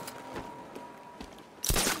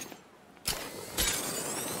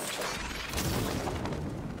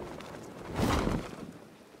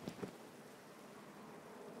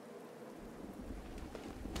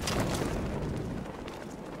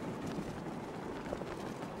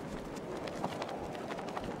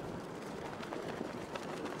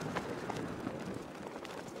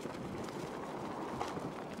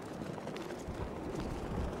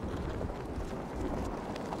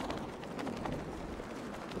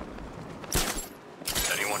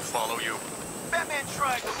 Follow you. Batman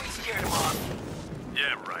tried, but we scared him off.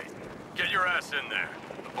 Yeah, right. Get your ass in there.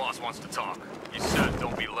 The boss wants to talk. He said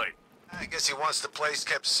don't be late. I guess he wants the place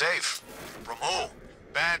kept safe. From who?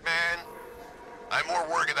 Batman? I'm more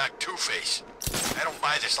worried about Two-Face. I don't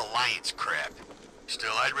buy this alliance crap.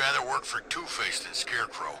 Still, I'd rather work for Two-Face than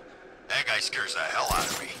Scarecrow. That guy scares the hell out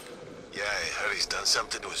of me. Yeah, I heard he's done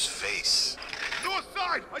something to his face. North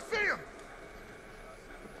side! I see him!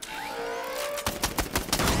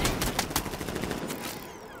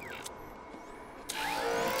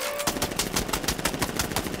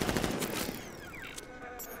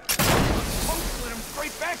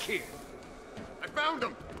 Right back here! I found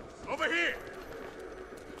him! Over here!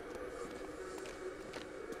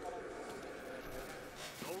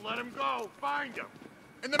 Don't let him go! Find him!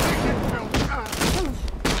 In the mission building!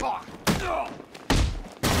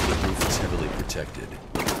 The roof is heavily protected.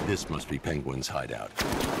 This must be Penguin's hideout.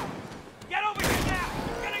 Get over here now!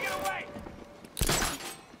 Getting it away!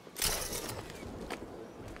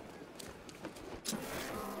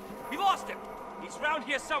 We lost him! He's round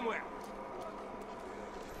here somewhere!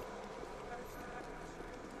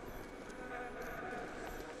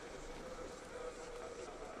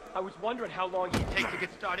 I was wondering how long he'd take to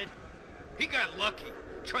get started. He got lucky.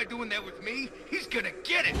 Try doing that with me, he's gonna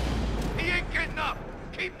get it! He ain't getting up!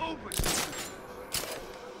 Keep moving!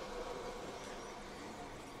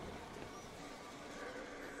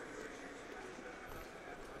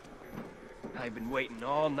 I've been waiting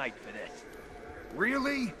all night for this.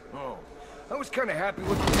 Really? Oh, I was kind of happy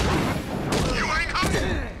with... You ain't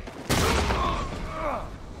coming!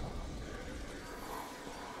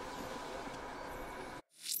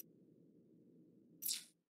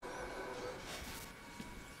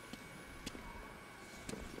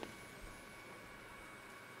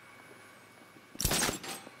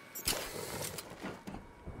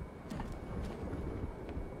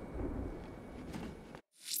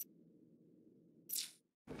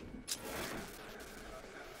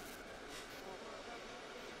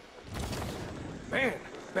 Man,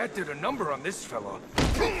 Bat did a number on this fella.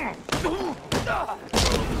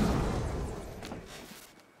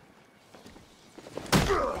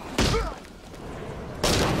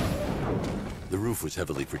 The roof was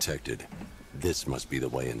heavily protected. This must be the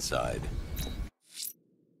way inside.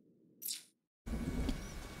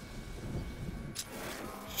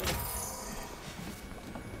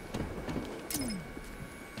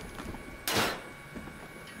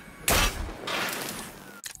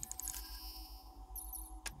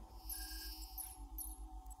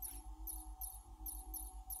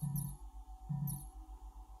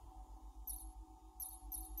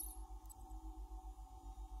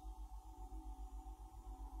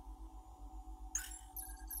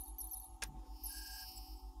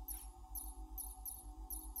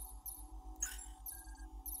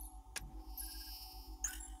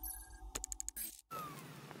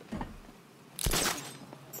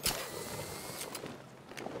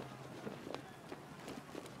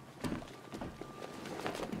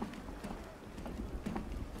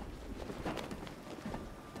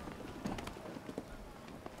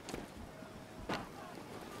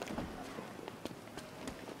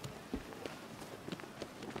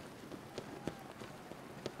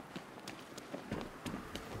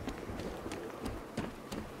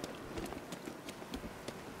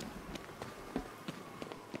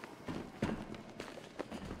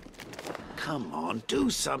 Come on, do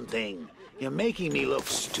something. You're making me look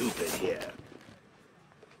stupid here.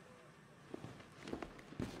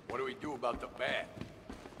 What do we do about the bat?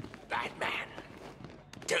 Batman.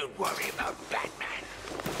 Don't worry about Batman.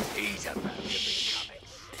 He's about to be coming.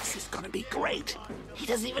 This is gonna be great. He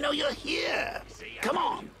doesn't even know you're here. Come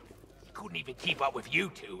on. He couldn't even keep up with you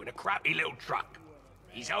two in a crappy little truck.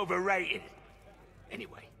 He's overrated.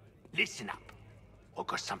 Anyway, listen up. I've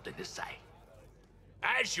got something to say.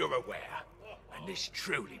 As you're aware, and this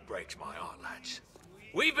truly breaks my heart, lads,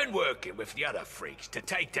 we've been working with the other freaks to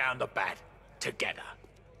take down the Bat together.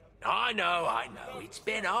 I know, it's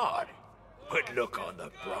been hard. But look on the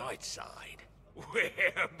bright side. We're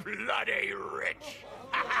bloody rich.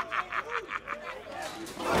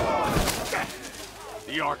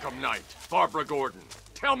 The Arkham Knight, Barbara Gordon.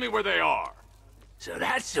 Tell me where they are. So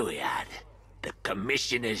that's who we had. The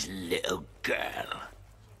Commissioner's little girl.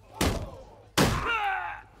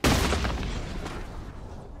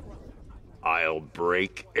 I'll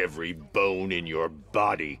break every bone in your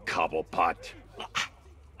body, Cobblepot.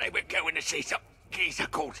 They were going to see some geezer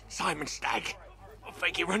called Simon Stagg. I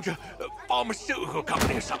think he runs a pharmaceutical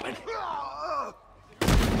company or something.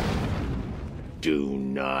 Do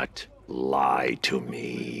not lie to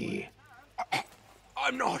me.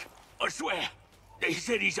 I'm not, I swear. They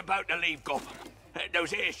said he's about to leave Gotham.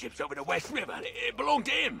 Those airships over the West River, it belonged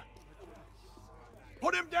to him.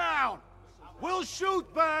 Put him down! We'll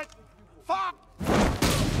shoot, Bat! Fuck!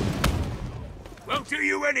 Won't do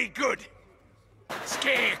you any good.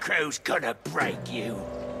 Scarecrow's gonna break you.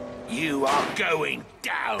 You are going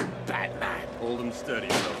down, Batman. Hold him steady,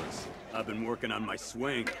 fellas. I've been working on my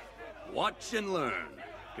swing. Watch and learn.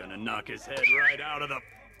 Gonna knock his head right out of the...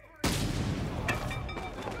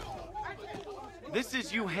 This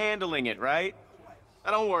is you handling it, right?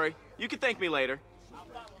 Now, don't worry. You can thank me later.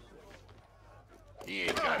 He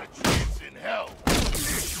ain't got a chance in hell.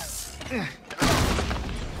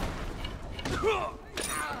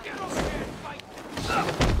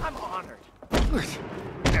 I'm honored.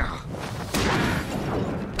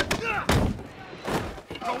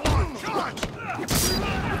 Go on, charge!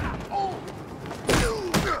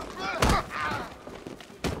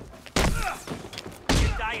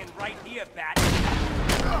 You're dying right here, Bat.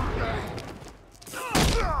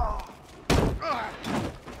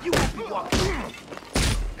 You won't be walking.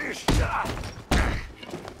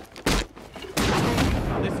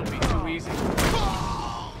 This'll be too easy.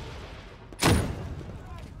 Oh,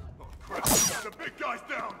 crap. The big guy's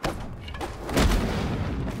down.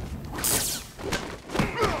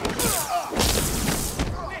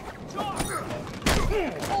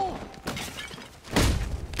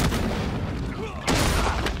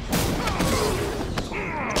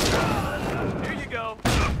 Here you go.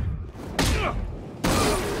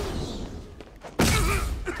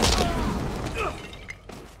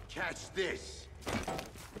 Catch this.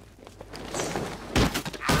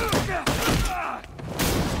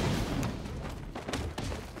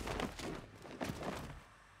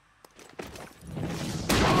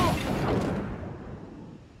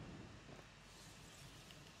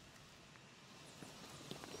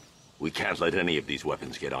 We can't let any of these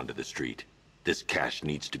weapons get onto the street. This cache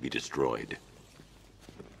needs to be destroyed.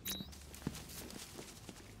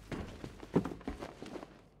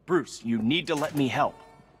 Bruce, you need to let me help.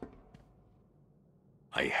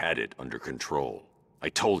 I had it under control. I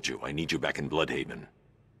told you, I need you back in Bloodhaven.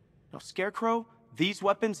 Now, Scarecrow, these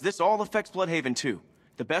weapons, this all affects Bloodhaven too.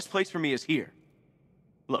 The best place for me is here.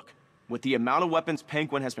 Look, with the amount of weapons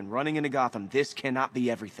Penguin has been running into Gotham, this cannot be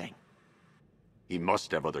everything. He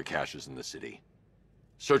must have other caches in the city.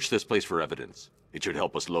 Search this place for evidence. It should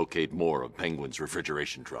help us locate more of Penguin's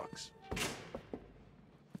refrigeration trucks.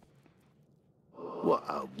 What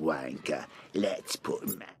a wanker. Let's put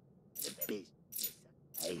him out of business.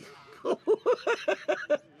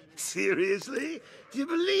 Seriously? Do you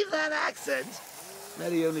believe that accent?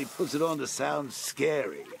 That he only puts it on to sound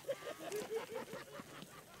scary.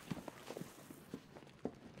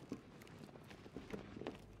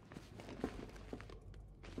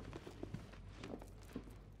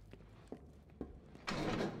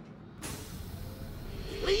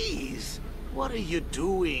 Please, what are you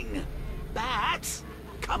doing? Bats?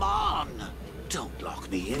 Come on! Don't lock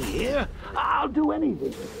me in here. I'll do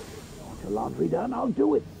anything. Want your laundry done? I'll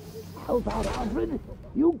do it. Help out, Alfred.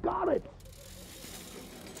 You got it.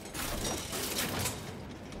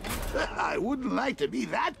 I wouldn't like to be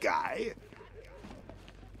that guy.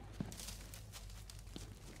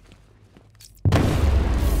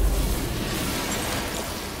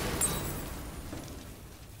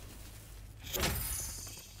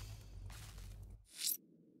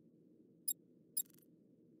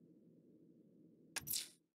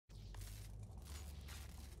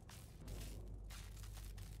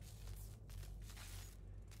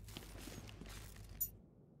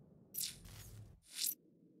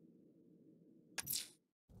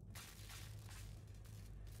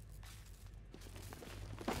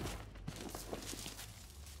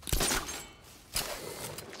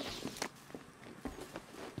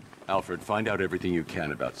 Alfred, find out everything you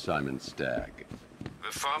can about Simon Stagg.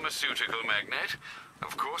 The pharmaceutical magnate?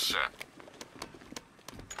 Of course, sir.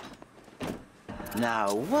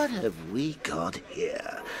 Now, what have we got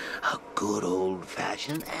here? A good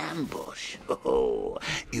old-fashioned ambush. Oh,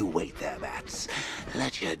 you wait there, Bats.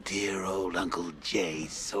 Let your dear old Uncle Jay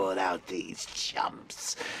sort out these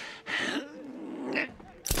chumps. Open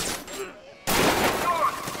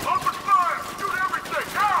fire! Shoot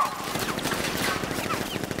everything! Now!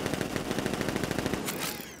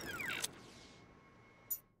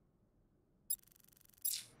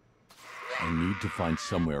 I need to find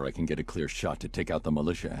somewhere I can get a clear shot to take out the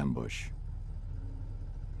militia ambush.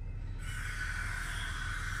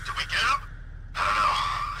 Did we get him? I don't know.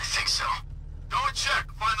 I think so. Go and check.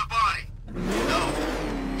 Find the body. No.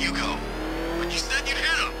 You go. But you said you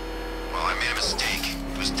hit him. Well, I made a mistake.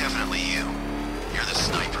 It was definitely you. You're the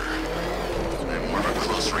sniper. I'm more of a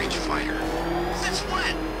close-range fighter. Since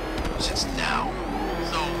when? Since now.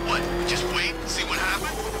 So what? We just wait and see what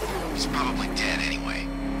happens? He's probably dead anyway.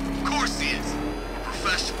 Of course he is. We're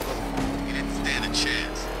professionals. He didn't stand a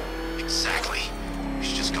chance. Exactly. We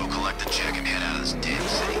should just go collect the check and head out of this damn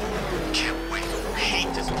city. Can't wait. I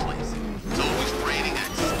hate this place. It's always raining and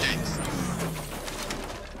it stinks.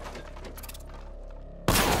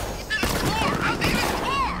 He's in his car! How's he in his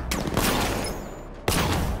car?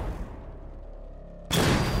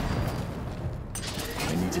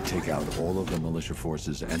 I need to take out all of the militia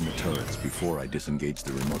forces and the turrets before I disengage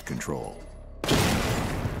the remote control.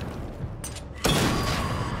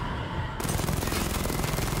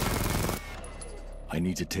 I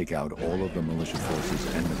need to take out all of the militia forces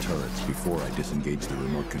and the turrets before I disengage the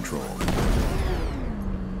remote control.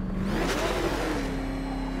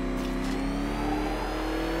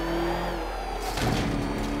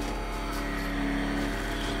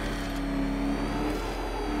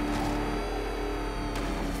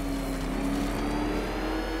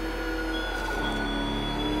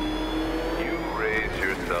 You raise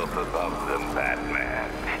yourself above them, Batman.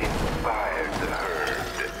 Inspire the herd.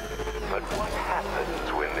 But what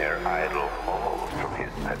happens when their idol falls from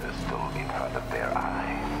his pedestal in front of their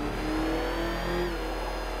eyes?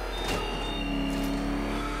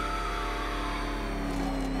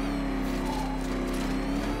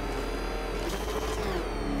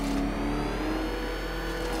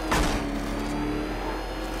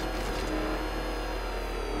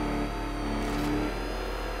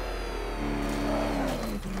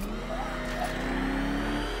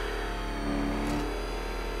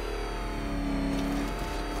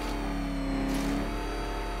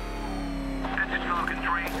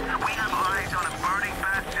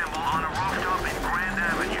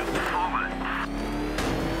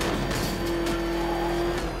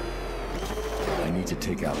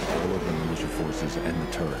 Take out all of the militia forces and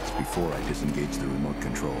the turrets before I disengage the remote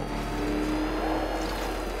control.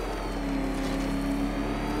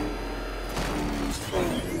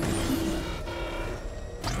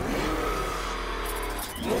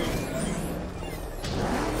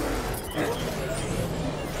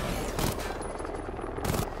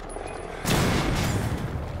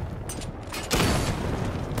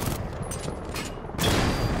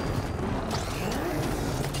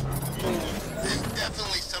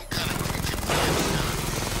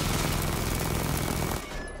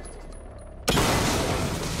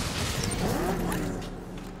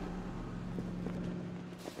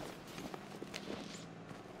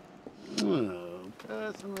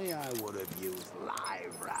 Personally, I would have used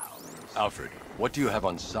live rounds. Alfred, what do you have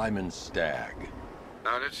on Simon Stagg?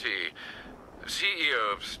 Now, let's see.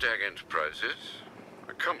 CEO of Stagg Enterprises,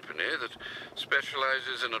 a company that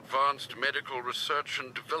specializes in advanced medical research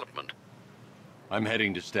and development. I'm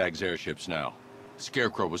heading to Stagg's airships now.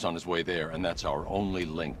 Scarecrow was on his way there, and that's our only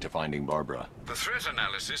link to finding Barbara. The threat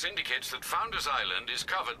analysis indicates that Founders Island is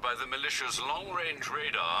covered by the militia's long-range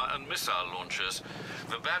radar and missile launchers.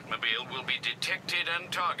 The Batmobile will be detected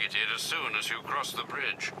and targeted as soon as you cross the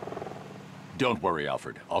bridge. Don't worry,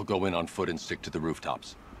 Alfred. I'll go in on foot and stick to the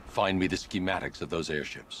rooftops. Find me the schematics of those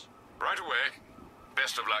airships. Right away.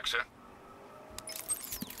 Best of luck, sir.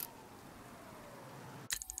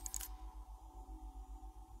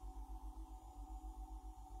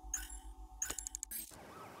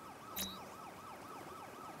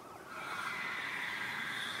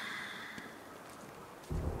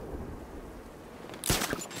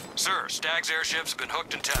 Sir, Stagg's airships have been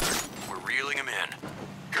hooked and tethered. We're reeling him in.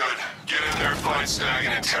 Good. Get in there, find Stagg,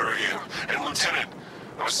 and interrogate him. And Lieutenant,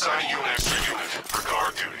 I'm assigning you an extra unit for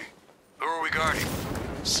guard duty. Who are we guarding?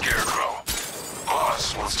 Scarecrow.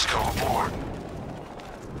 Boss wants to come aboard.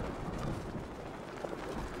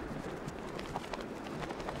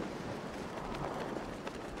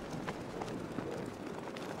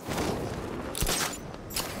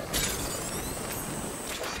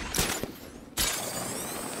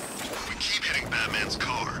 Batman's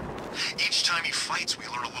car. Each time he fights, we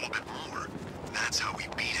learn a little bit more. That's how we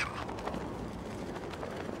beat him.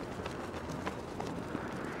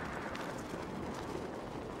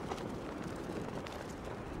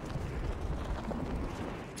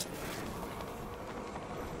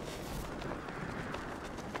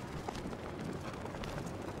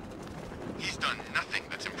 He's done nothing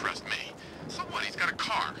that's impressed me. So what? He's got a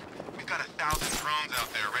car. We've got 1,000 drones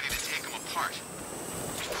out there ready to take him apart.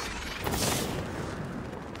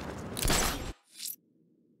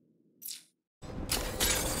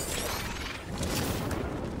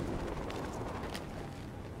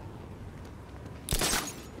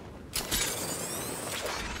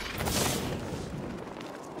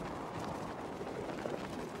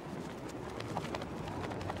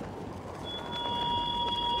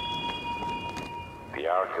 The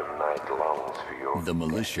Arkham Knight longs for your... The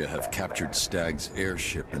militia have captured Stagg's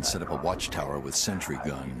airship and set up a watchtower with sentry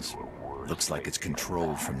guns. Looks like it's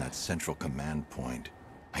controlled from that central command point.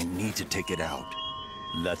 I need to take it out.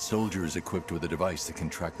 That soldier is equipped with a device that can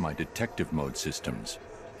track my detective mode systems.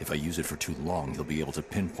 If I use it for too long, he'll be able to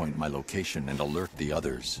pinpoint my location and alert the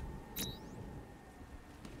others.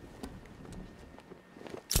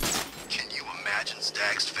 Can you imagine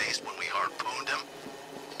Stagg's face when we harpooned him?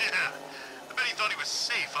 Yeah, I bet he thought he was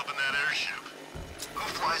safe up in that airship. Who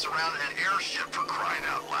flies around in an airship, for crying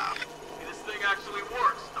out loud? This thing actually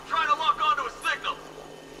works. I'm trying to lock onto a signal.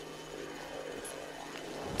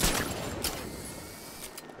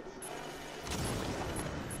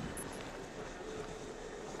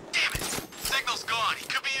 Damn it! Signal's gone. He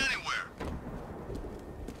could be anywhere.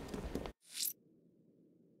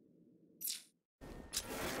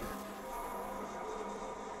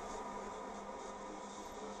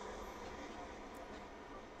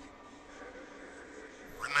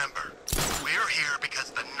 Remember, we're here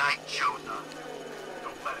because the Knight chose us.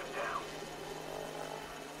 Don't let him down.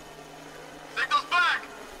 Signal's back!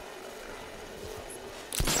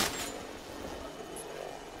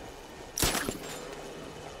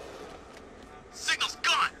 Signal's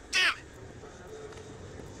gone! Damn it!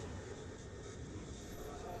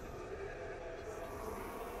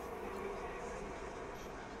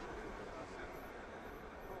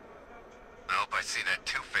 I hope I see that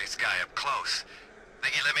Two-Face guy up close.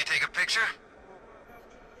 Think you let me take a picture?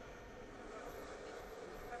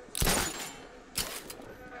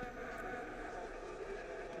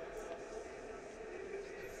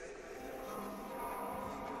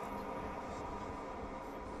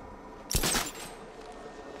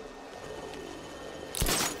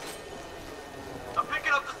 I'm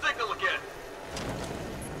picking up the signal again.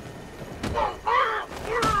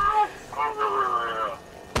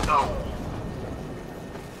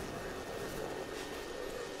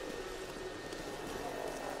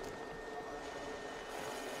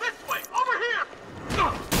 This way, over here!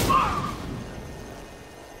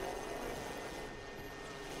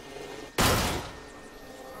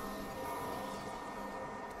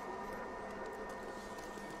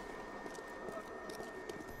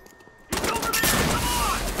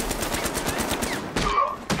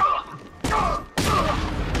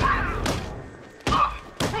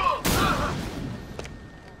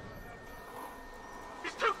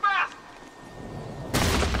 He's too fast!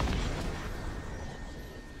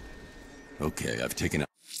 Okay, I've taken out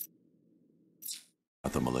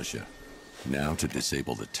the militia. Now to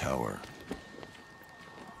disable the tower.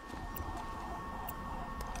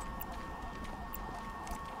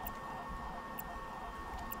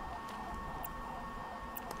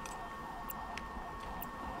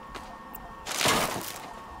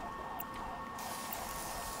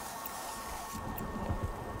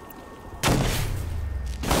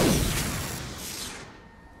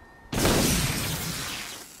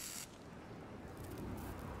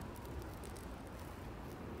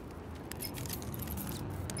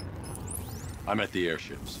 I'm at the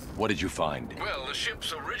airships. What did you find? Well, the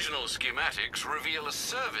ship's original schematics reveal a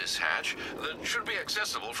service hatch that should be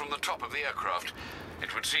accessible from the top of the aircraft.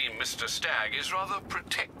 It would seem Mr. Stagg is rather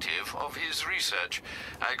protective of his research.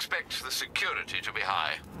 I expect the security to be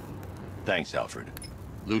high. Thanks, Alfred.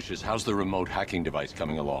 Lucius, how's the remote hacking device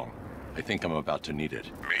coming along? I think I'm about to need it.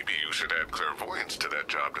 Maybe you should add clairvoyance to that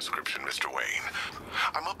job description, Mr. Wayne.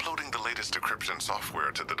 I'm uploading the latest decryption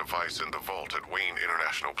software to the device in the vault at Wayne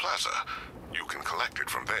International Plaza. You can collect it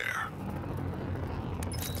from there.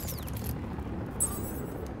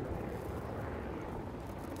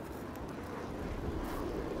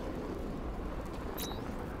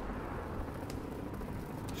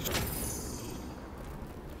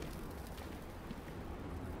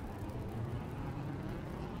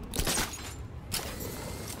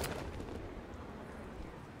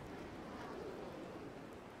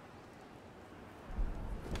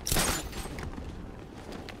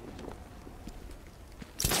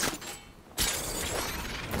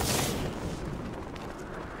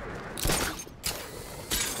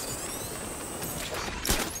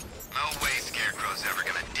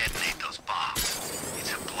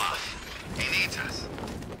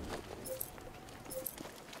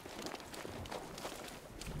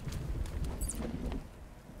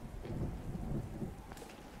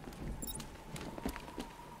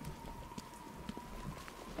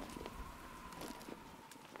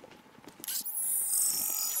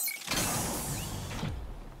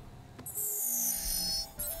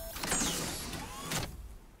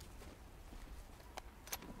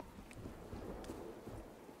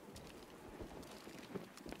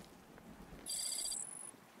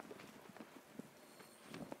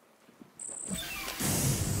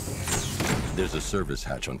 There's a service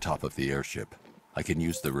hatch on top of the airship. I can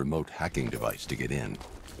use the remote hacking device to get in.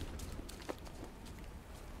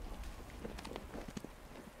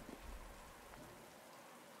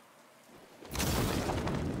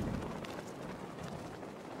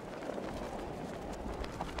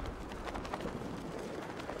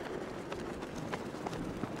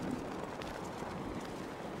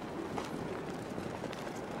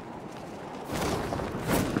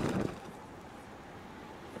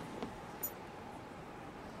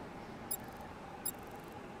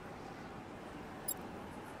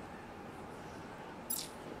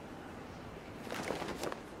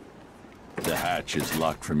 The hatch is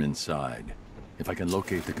locked from inside. If I can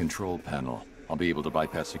locate the control panel, I'll be able to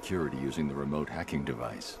bypass security using the remote hacking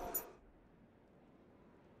device.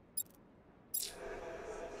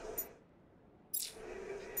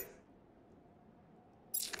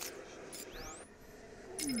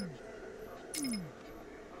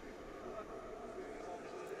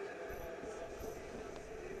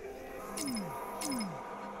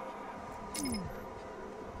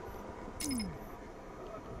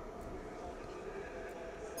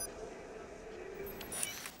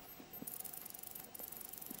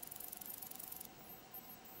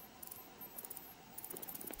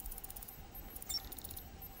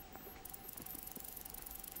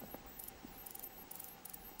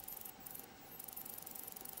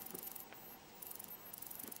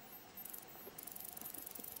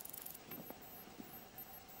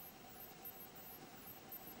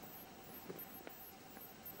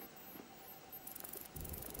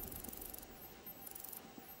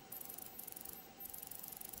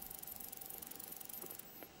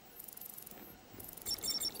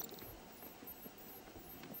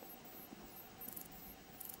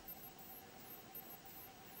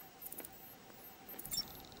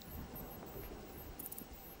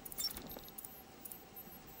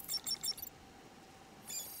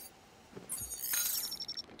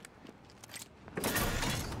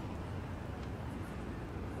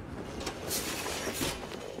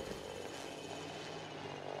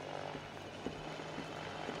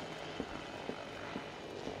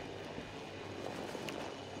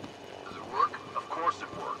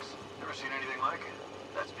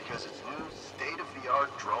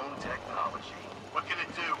 Drone technology. What can it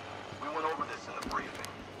do? We went over this in the briefing.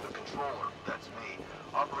 The controller, that's me,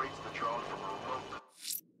 operates the drone from a remote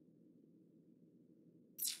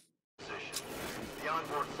position. The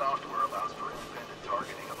onboard software allows for independent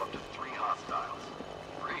targeting of up to 3 hostiles.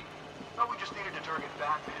 3? No, we just needed to target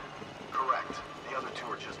Batman. Correct. The other 2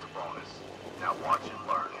 are just a bonus. Now watch and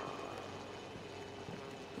learn.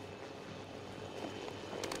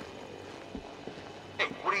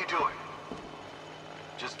 Hey, what are you doing?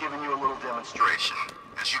 Just giving you a little demonstration.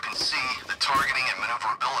 As you can see, the targeting and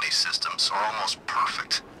maneuverability systems are almost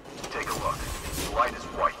perfect. Take a look. The light is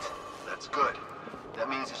white. That's good. That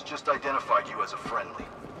means it's just identified you as a friendly.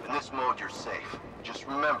 In this mode, you're safe. Just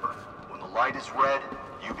remember, when the light is red,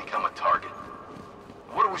 you become a target.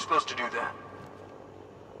 What are we supposed to do then?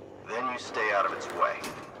 Then you stay out of its way.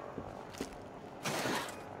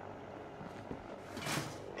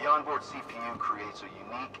 The onboard CPU creates a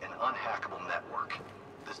unique and unhackable network.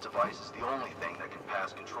 This device is the only thing that can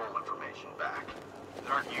pass control information back.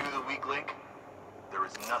 Aren't you the weak link? There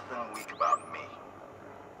is nothing weak about me.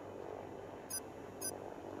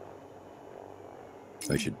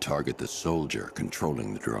 I should target the soldier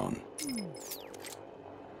controlling the drone.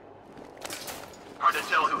 Hard to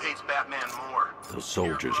tell who hates Batman more. Those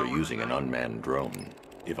soldiers are using an unmanned drone.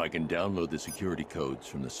 If I can download the security codes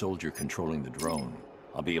from the soldier controlling the drone,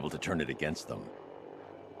 I'll be able to turn it against them.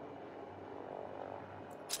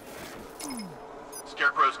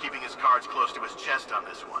 Scarecrow's keeping his cards close to his chest on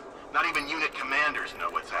this one. Not even unit commanders know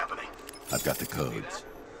what's happening. I've got the codes.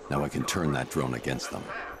 Now I can turn that drone against them.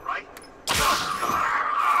 Right?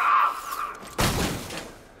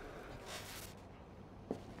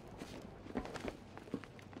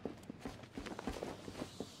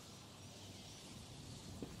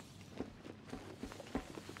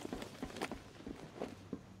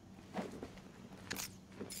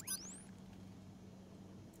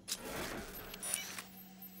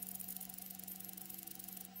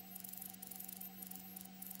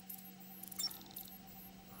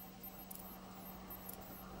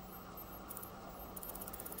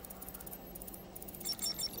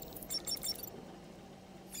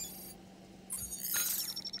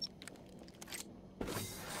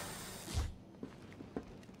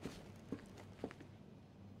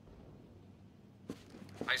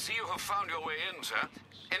 I see you have found your way in, sir.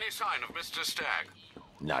 Any sign of Mr. Stagg?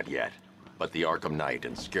 Not yet. But the Arkham Knight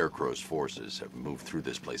and Scarecrow's forces have moved through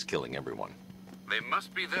this place, killing everyone. They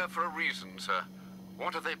must be there for a reason, sir.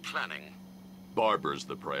 What are they planning? Barbara's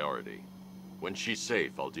the priority. When she's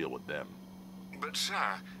safe, I'll deal with them. But,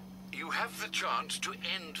 sir, you have the chance to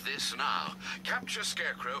end this now. Capture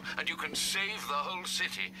Scarecrow, and you can save the whole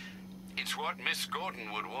city. It's what Miss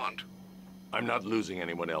Gordon would want. I'm not losing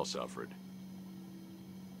anyone else, Alfred.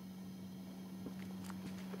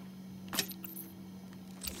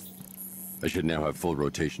 I should now have full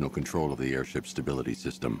rotational control of the airship's stability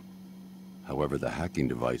system. However, the hacking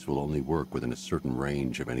device will only work within a certain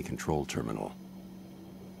range of any control terminal.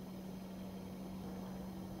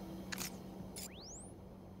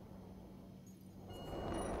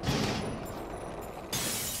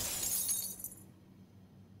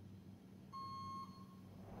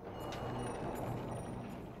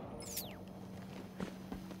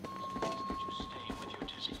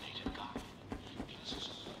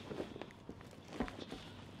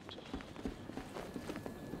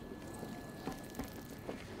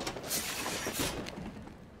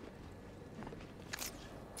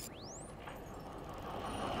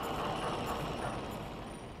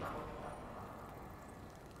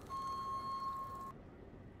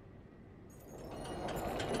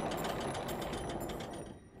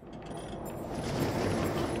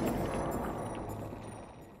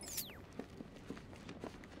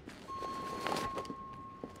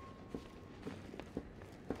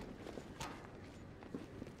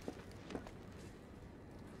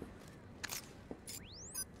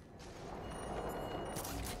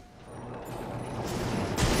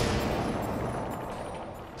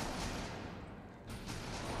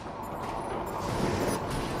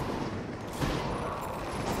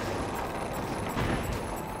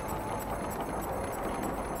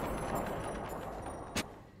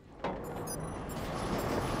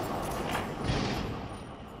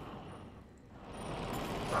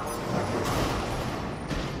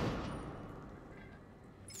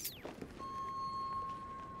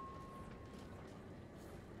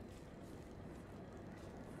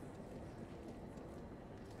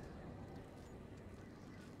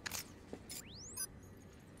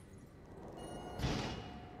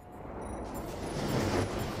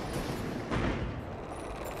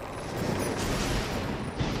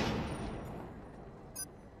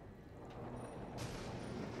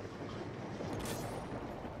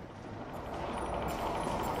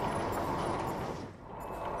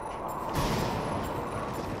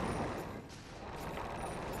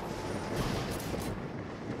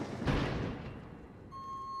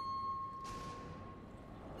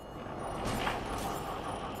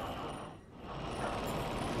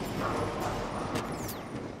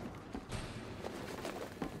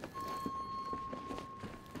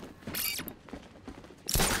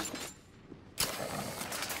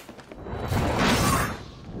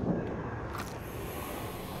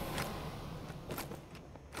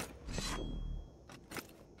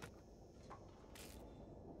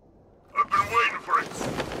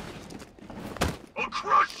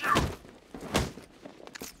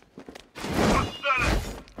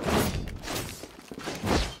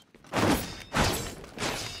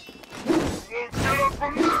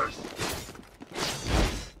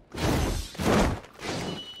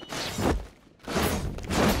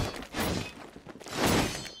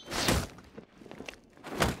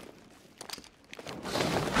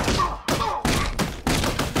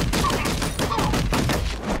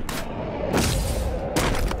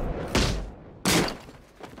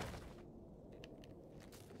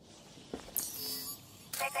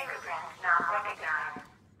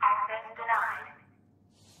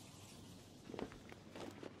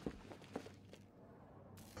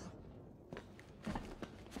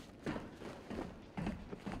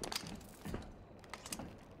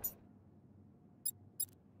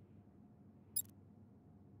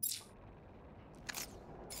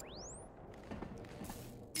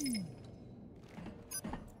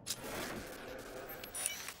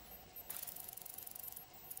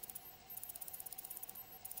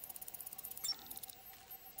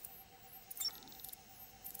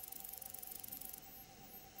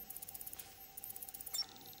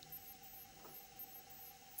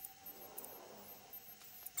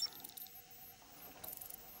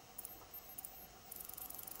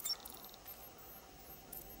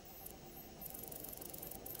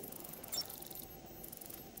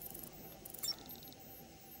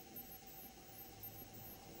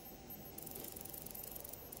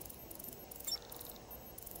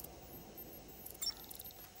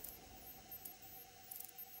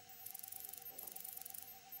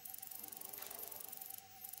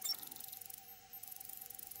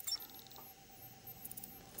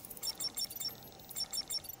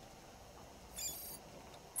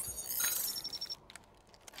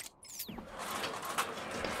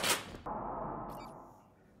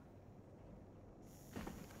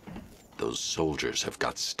 Those soldiers have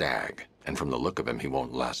got Stag, and from the look of him, he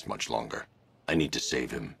won't last much longer. I need to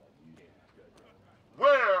save him.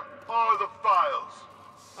 Where are the files?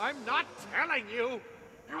 I'm not telling you.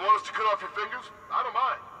 You want us to cut off your fingers? I don't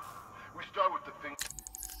mind. We start with the thing.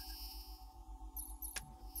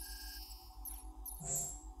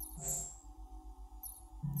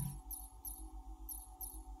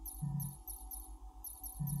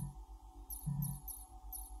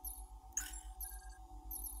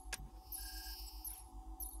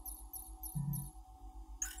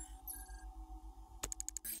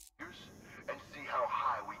 And see how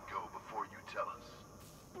high we go before you tell us.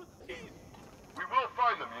 We will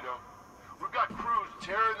find them, you know. We've got crews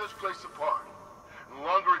tearing this place apart. And the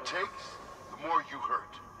longer it takes, the more you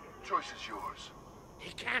hurt. Choice is yours.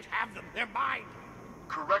 He can't have them. They're mine.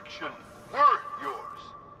 Correction. We're yours.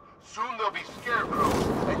 Soon they'll be scarecrows,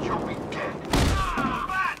 and you'll be dead.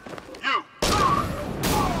 You!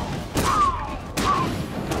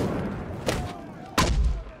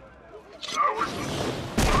 That was...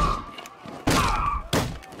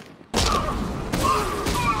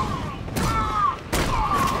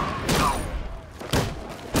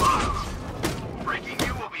 Breaking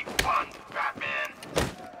you will be fun, Batman.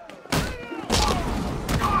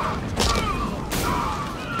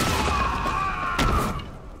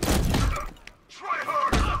 Try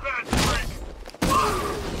hard, bad freak.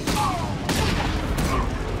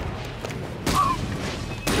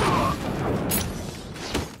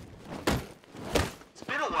 It's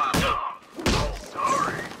been a while.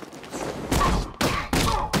 Sorry.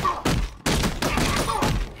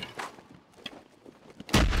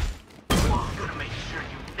 I'm gonna make sure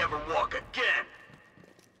you never walk again.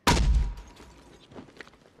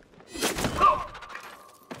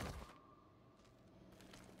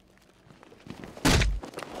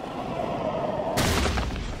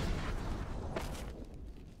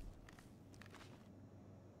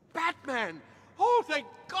 Batman! Oh, thank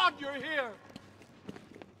God you're here!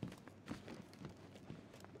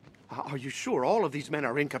 Are you sure all of these men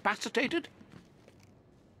are incapacitated?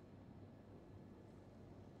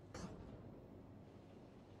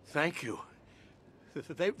 Thank you.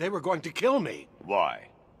 They were going to kill me. Why?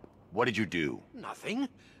 What did you do? Nothing.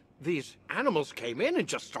 These animals came in and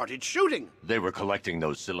just started shooting. They were collecting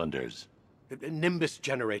those cylinders. Nimbus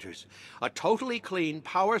generators. A totally clean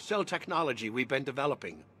power cell technology we've been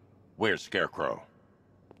developing. Where's Scarecrow?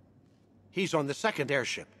 He's on the second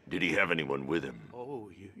airship. Did he have anyone with him? Oh,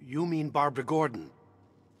 you mean Barbara Gordon?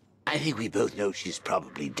 I think we both know she's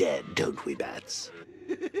probably dead, don't we, Bats?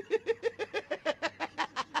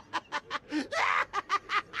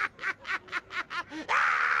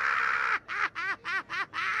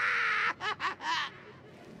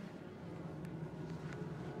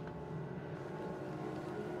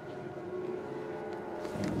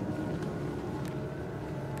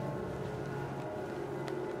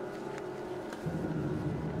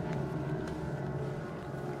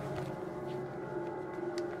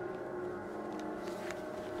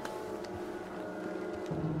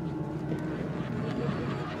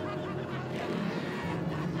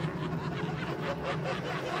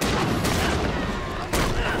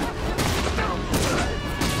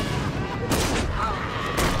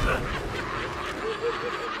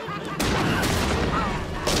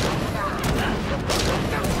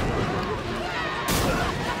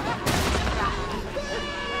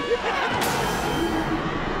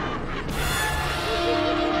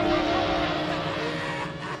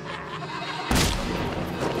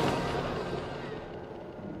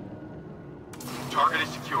 Target is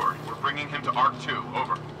secured. We're bringing him to Arc 2.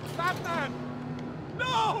 Over. Batman!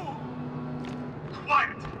 No!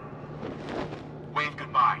 Quiet! Wave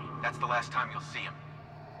goodbye. That's the last time you'll see him.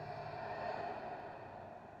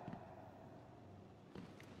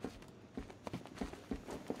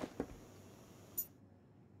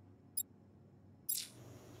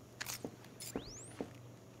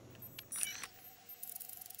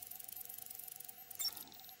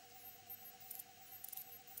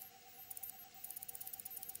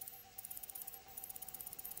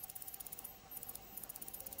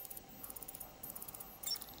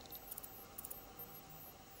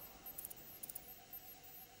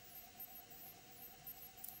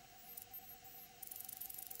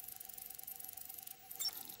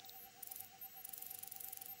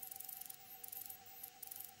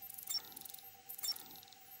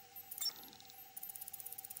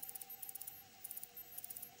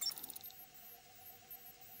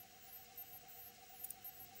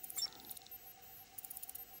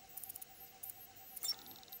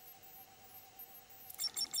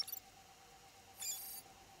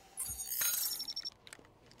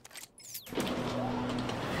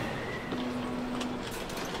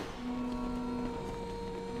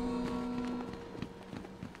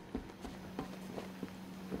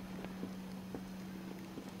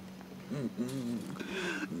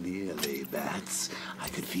 Bats. I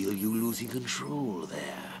could feel you losing control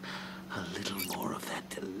there. A little more of that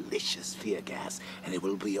delicious fear gas, and it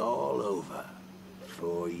will be all over.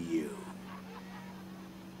 For you.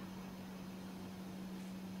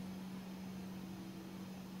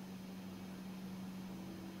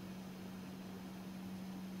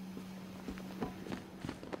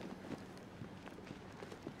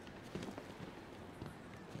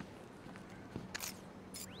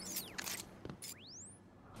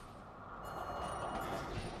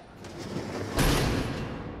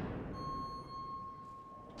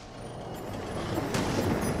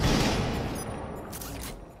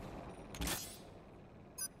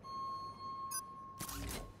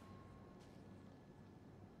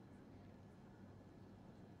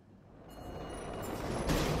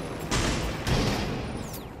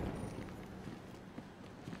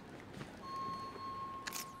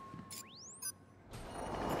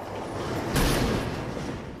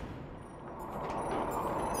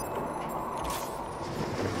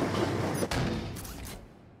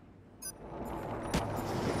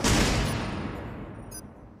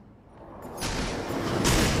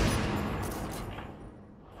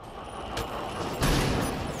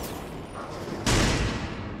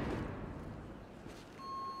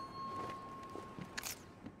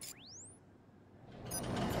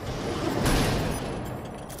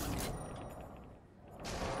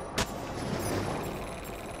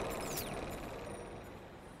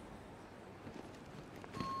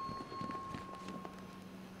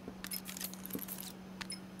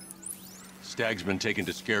 Stag's been taken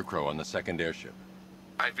to Scarecrow on the second airship.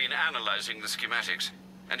 I've been analyzing the schematics,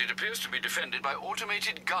 and it appears to be defended by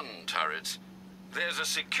automated gun turrets. There's a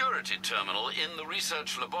security terminal in the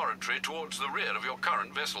research laboratory towards the rear of your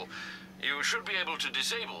current vessel. You should be able to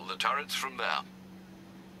disable the turrets from there.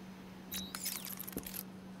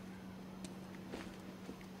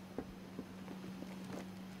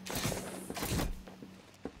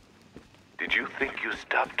 Did you think you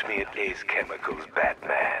stopped me at Ace Chemicals,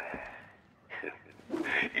 Batman?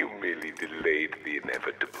 You merely delayed the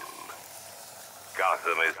inevitable.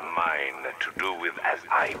 Gotham is mine to do with as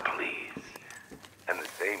I please. And the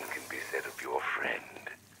same can be said of your friend.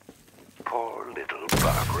 Poor little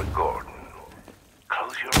Barbara Gordon.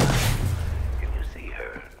 Close your eyes. Can you see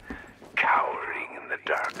her? Cowering in the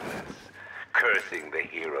darkness, cursing the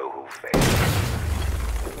hero who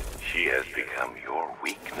failed. She has become your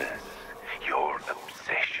weakness, your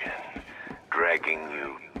obsession, dragging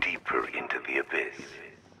you deeper into the abyss.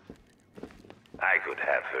 I could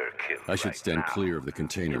have her killed. I should stand clear of the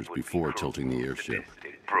containers before tilting the airship.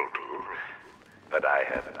 Brutal. But I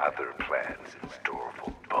have other plans in store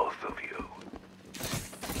for both of you.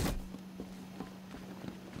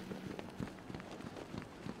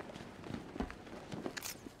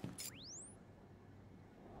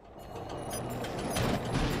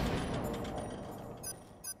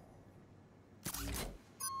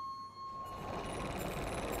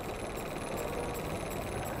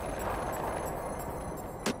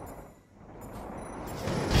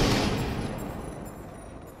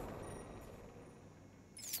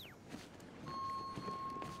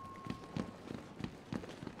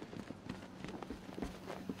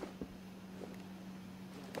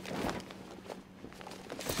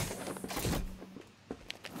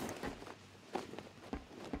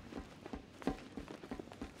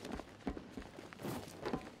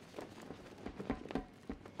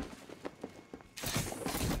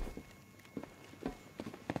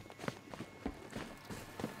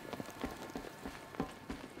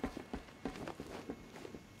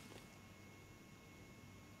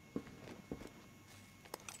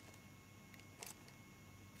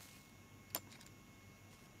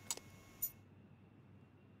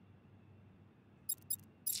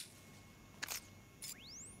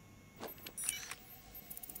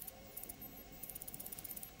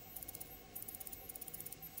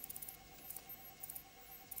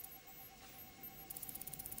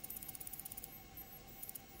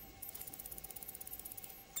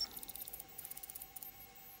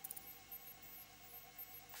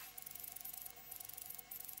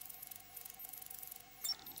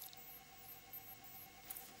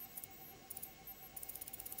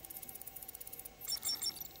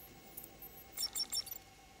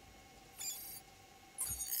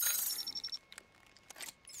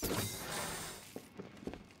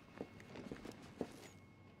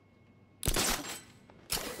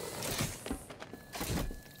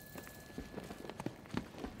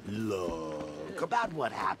 Look, about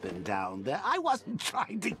what happened down there. I wasn't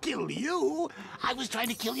trying to kill you. I was trying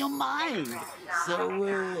to kill your mind.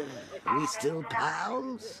 So, we still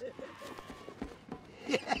pals?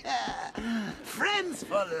 Yeah, Friends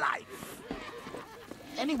for life.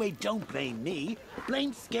 Anyway, don't blame me.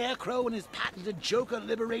 Blame Scarecrow and his patented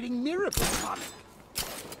Joker-liberating miracle tonic.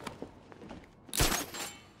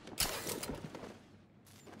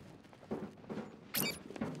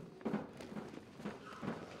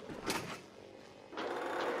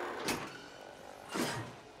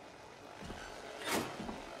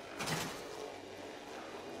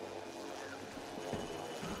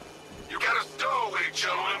 You got a stowaway,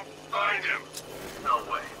 gentlemen. Find him. No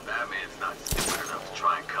way. Batman's not stupid enough to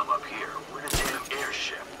try and come up here. We're in a damn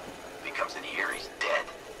airship. If he comes in here, he's dead.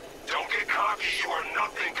 Don't get cocky. You are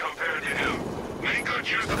nothing compared to him. Make good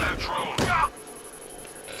use of that drone.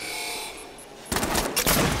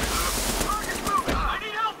 I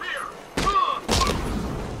need help here!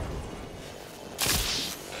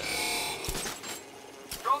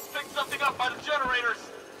 Drone's picked something up by the generators.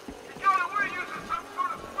 You got it. We're using some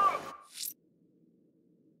sort of smoke.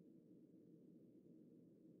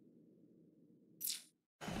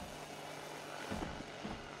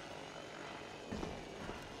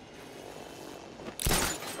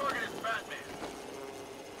 Target is Batman.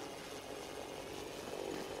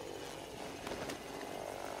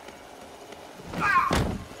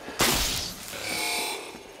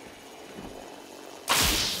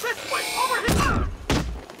 This way! Over here!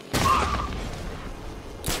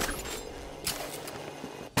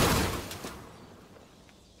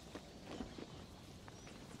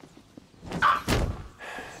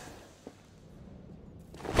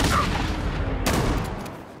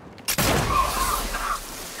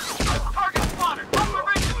 Target spotted! Up the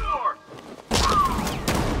range floor!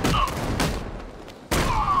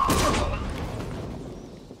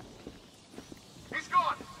 He's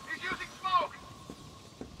gone! He's using smoke!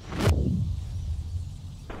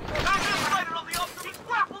 Batman's sighted on the outside! He's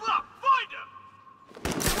grappled up! Find him!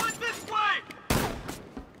 He went this way!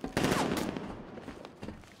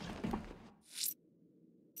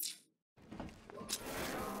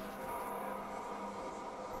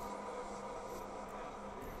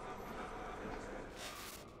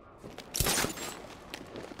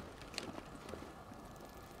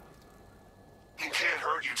 He can't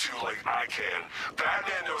hurt you two like I can.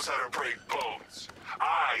 Batman knows how to break bones.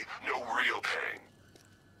 I know real pain.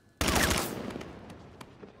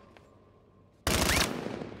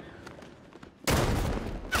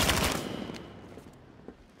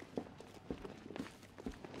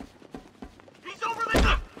 He's over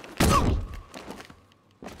there!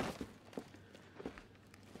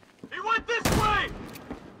 He went this way!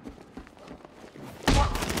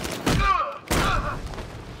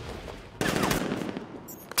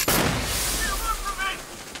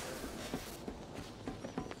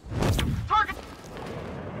 Target!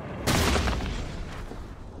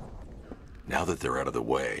 Now that they're out of the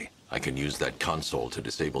way, I can use that console to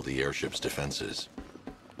disable the airship's defenses.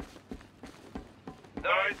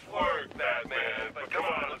 Nice work, Batman. But come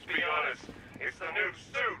on, let's be honest. It's the new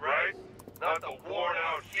suit, right? Not the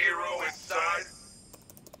worn-out hero inside.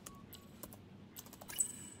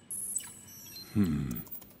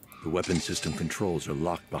 The weapon system controls are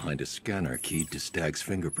locked behind a scanner keyed to Stag's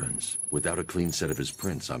fingerprints. Without a clean set of his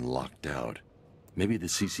prints, I'm locked out. Maybe the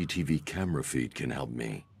CCTV camera feed can help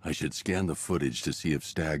me. I should scan the footage to see if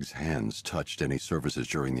Stag's hands touched any surfaces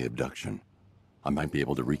during the abduction. I might be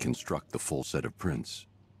able to reconstruct the full set of prints.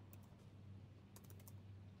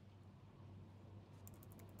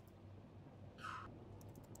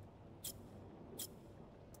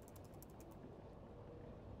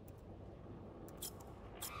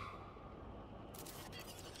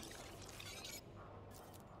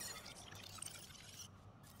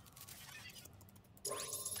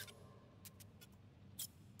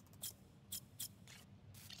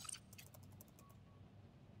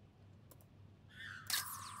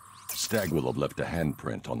 Stag will have left a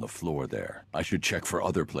handprint on the floor there. I should check for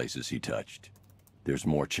other places he touched. There's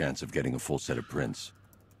more chance of getting a full set of prints.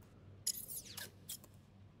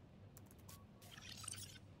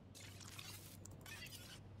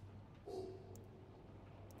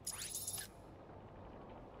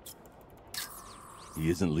 He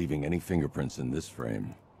isn't leaving any fingerprints in this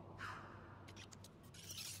frame.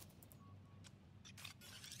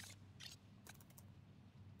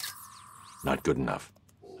 Not good enough.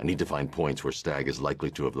 I need to find points where Stag is likely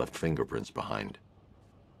to have left fingerprints behind.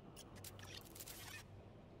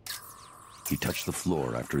 He touched the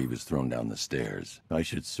floor after he was thrown down the stairs. I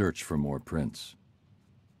should search for more prints.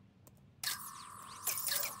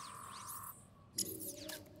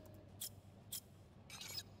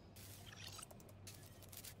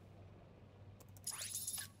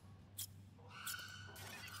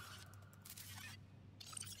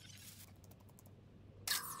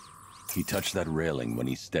 He touched that railing when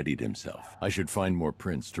he steadied himself. I should find more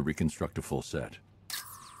prints to reconstruct a full set.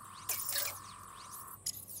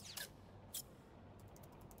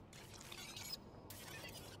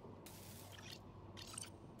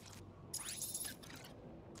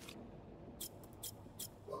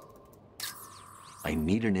 I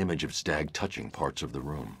need an image of Stagg touching parts of the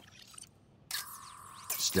room.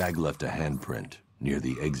 Stagg left a handprint near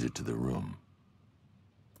the exit to the room.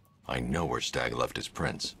 I know where Stagg left his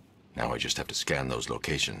prints. Now I just have to scan those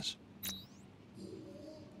locations.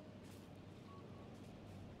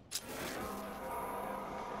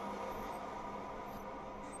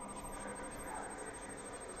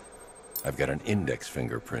 I've got an index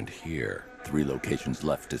fingerprint here. 3 locations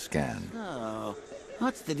left to scan. Oh,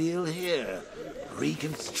 what's the deal here?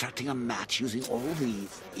 Reconstructing a match using all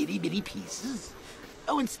these itty-bitty pieces?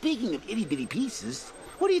 Oh, and speaking of itty-bitty pieces,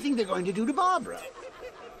 what do you think they're going to do to Barbara?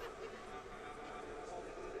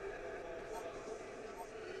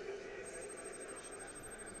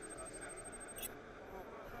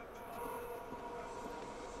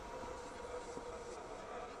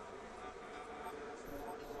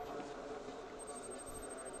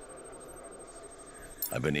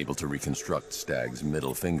 I've been able to reconstruct Stagg's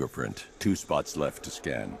middle fingerprint. 2 spots left to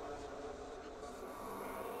scan.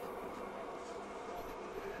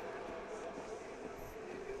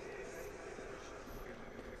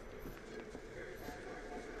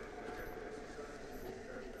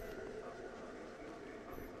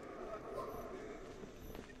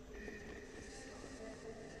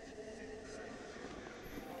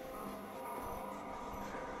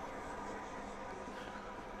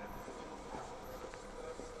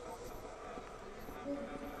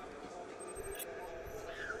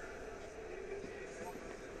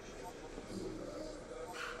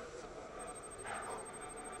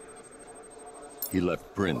 He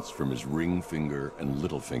left prints from his ring finger and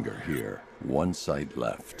little finger here. 1 site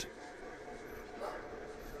left.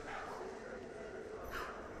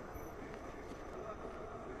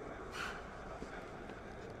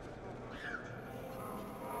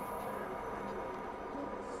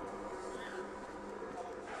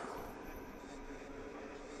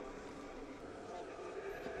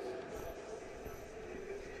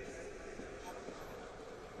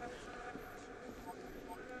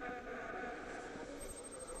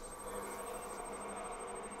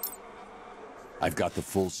 I've got the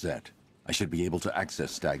full set. I should be able to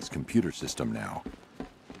access Stagg's computer system now.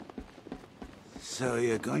 So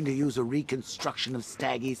you're going to use a reconstruction of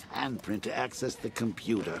Staggy's handprint to access the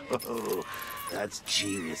computer. Oh, that's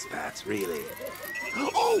genius, Bats, really.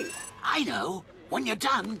 Oh, I know. When you're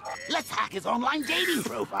done, let's hack his online dating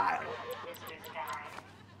profile.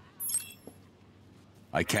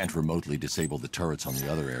 I can't remotely disable the turrets on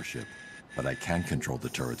the other airship, but I can control the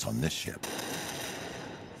turrets on this ship.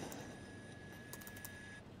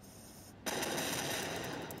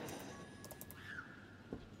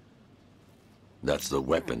 That's the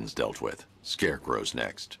weapons dealt with. Scarecrow's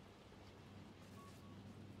next.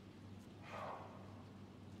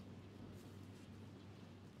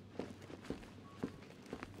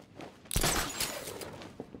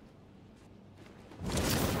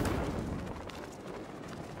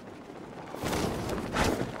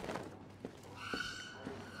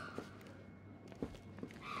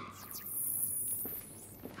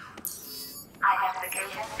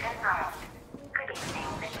 Identification confirmed. Good evening,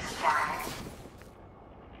 Mr. Stagg.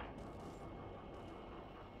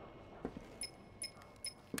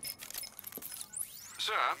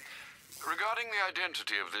 Sir, regarding the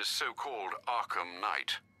identity of this so-called Arkham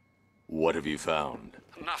Knight. What have you found?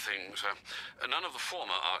 Nothing, sir. None of the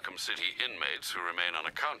former Arkham City inmates who remain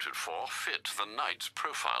unaccounted for fit the Knight's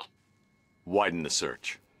profile. Widen the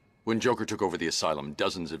search. When Joker took over the asylum,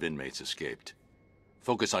 dozens of inmates escaped.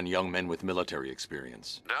 Focus on young men with military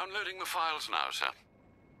experience. Downloading the files now, sir.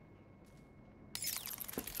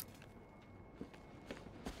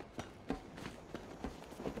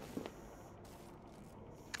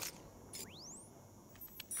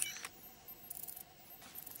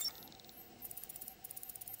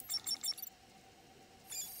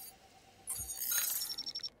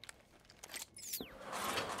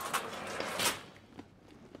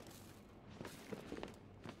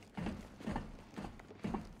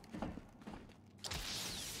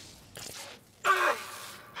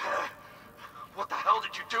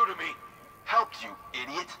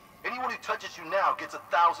 Gets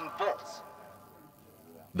 1,000 volts.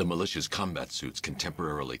 The militia's combat suits can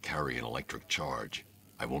temporarily carry an electric charge.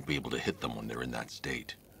 I won't be able to hit them when they're in that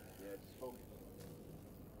state.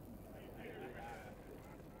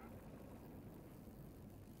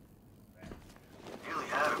 Really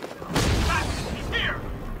had him. Here!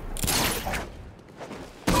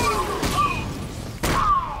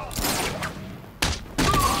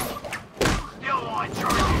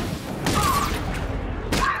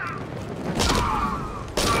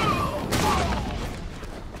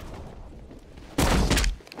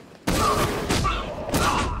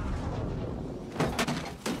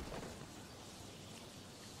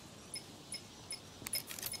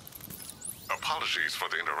 Apologies for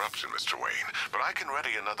the interruption, Mr. Wayne, but I can ready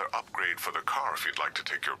another upgrade for the car if you'd like to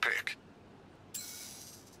take your pick.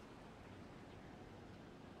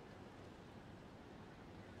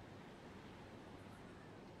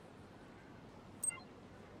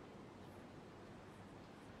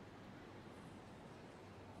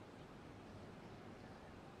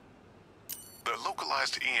 The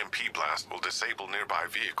localized EMP blast will disable nearby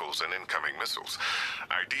vehicles and incoming missiles.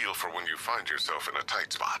 Ideal for when you find yourself in a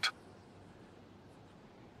tight spot.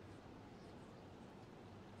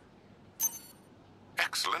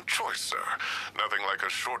 Excellent choice, sir. Nothing like a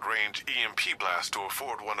short-range EMP blast to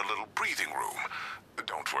afford one a little breathing room.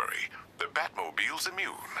 Don't worry, the Batmobile's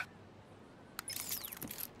immune.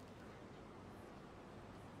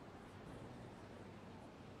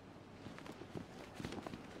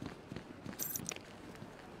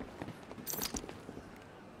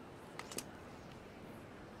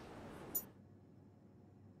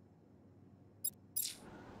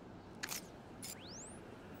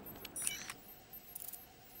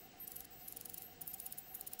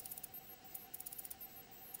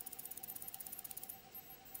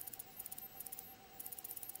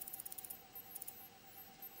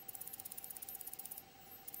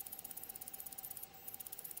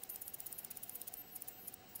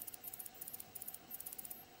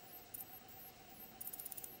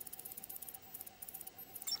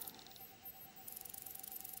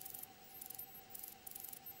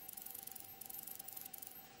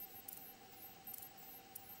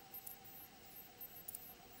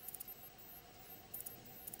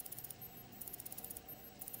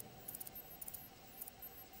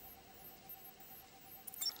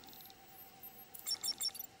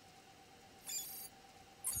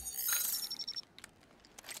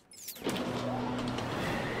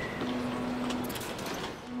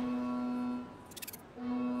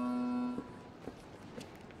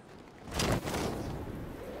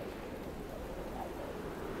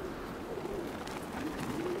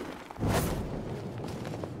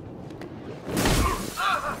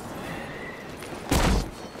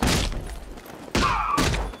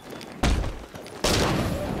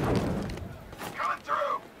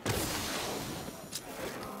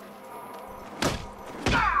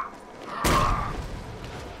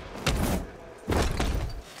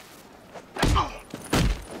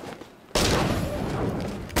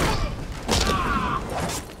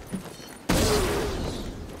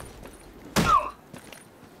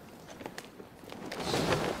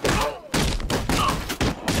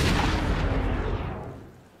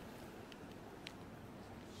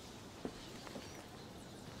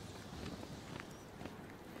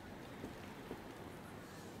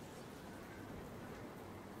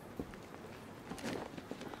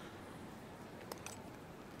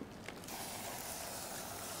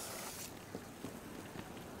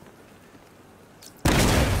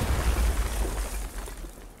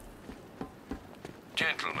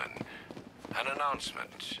 Gentlemen, an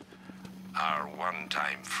announcement. Our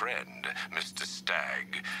one-time friend, Mr.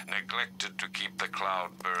 Stagg, neglected to keep the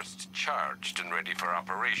cloudburst charged and ready for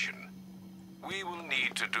operation. We will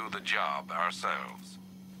need to do the job ourselves.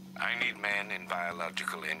 I need men in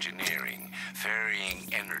biological engineering, ferrying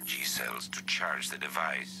energy cells to charge the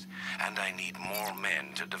device, and I need more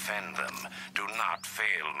men to defend them. Do not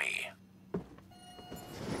fail me.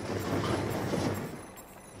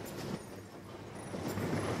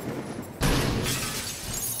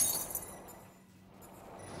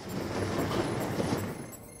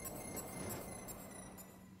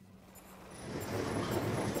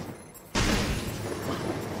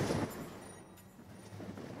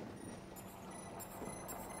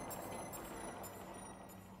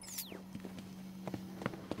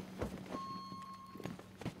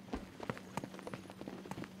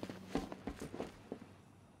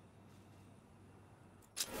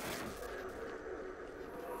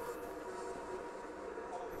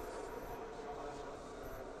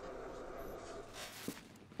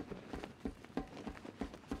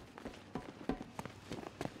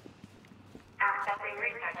 Accessing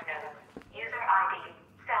research node. User ID,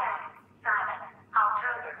 Stag, Simon,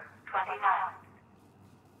 October 29th.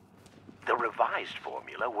 The revised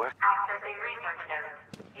formula works. Accessing research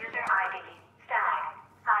node. User ID, Stag,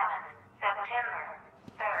 Simon, September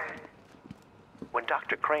 3rd. When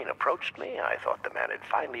Dr. Crane approached me, I thought the man had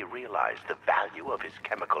finally realized the value of his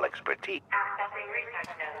chemical expertise. Accessing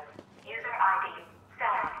research node. User ID,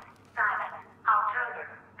 Stag, Simon, October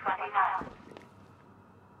 29th.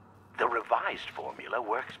 The revised formula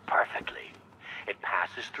works perfectly. It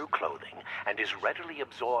passes through clothing and is readily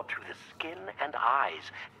absorbed through the skin and eyes.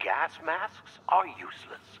 Gas masks are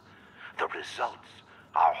useless. The results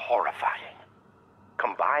are horrifying.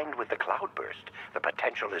 Combined with the cloudburst, the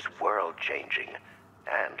potential is world-changing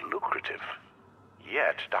and lucrative.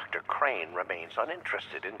 Yet, Dr. Crane remains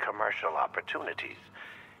uninterested in commercial opportunities.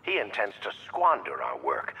 He intends to squander our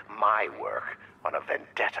work, my work, on a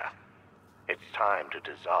vendetta. It's time to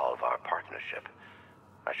dissolve our partnership.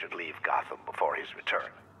 I should leave Gotham before his return.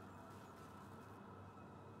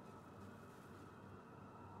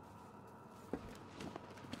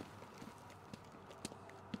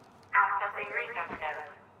 Accessing research node.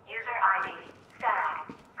 User ID,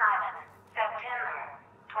 Stag, Simon, September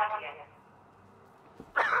 20th.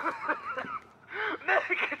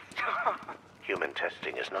 Nick, stop! Human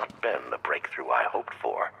testing has not been the breakthrough I hoped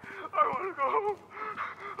for. I want to go home.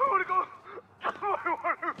 I want to go. I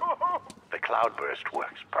want to go home. The cloudburst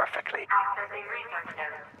works perfectly. Accessing research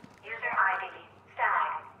node. User ID,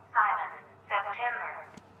 Stag, Simon, September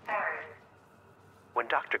 3rd. When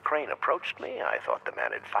Dr. Crane approached me, I thought the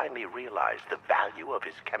man had finally realized the value of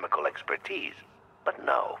his chemical expertise. But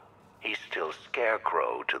no, he's still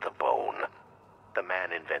Scarecrow to the bone. The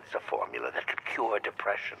man invents a formula that could cure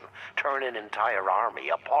depression, turn an entire army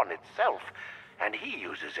upon itself, and he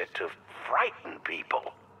uses it to frighten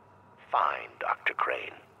people. Fine, Dr.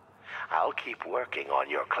 Crane. I'll keep working on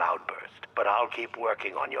your cloudburst, but I'll keep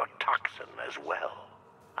working on your toxin as well.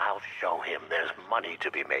 I'll show him there's money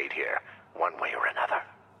to be made here, one way or another.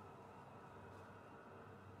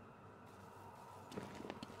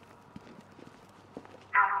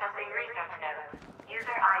 Accessing research node.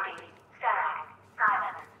 User ID, Stag,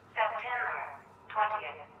 Simon, September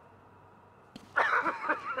 20th.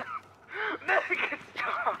 Nick,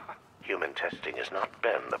 stop! Human testing has not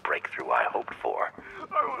been the breakthrough I hoped for.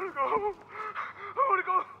 I want to go home. I want to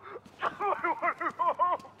go. I want to go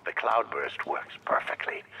home. The cloudburst works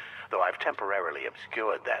perfectly, though I've temporarily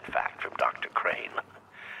obscured that fact from Dr. Crane.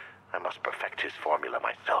 I must perfect his formula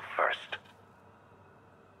myself first.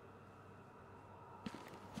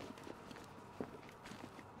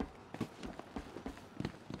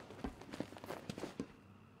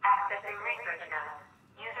 Accessing research node.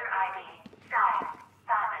 User ID, Stag,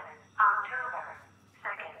 Simon, October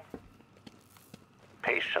 2nd.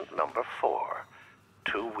 Patient number 4,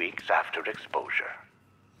 2 weeks after exposure.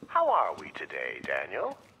 How are we today,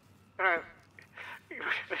 Daniel?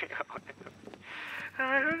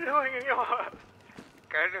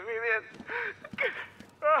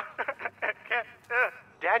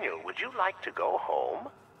 Daniel, would you like to go home?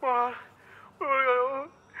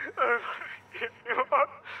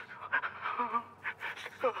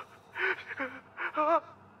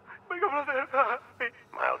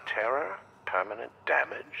 Mild terror, permanent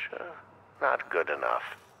damage, not good enough.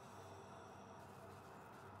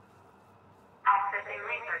 Accessing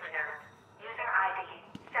research node. User ID,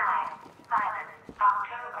 Stag, Simon,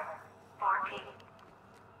 October 14th.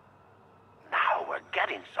 Now we're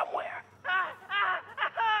getting somewhere.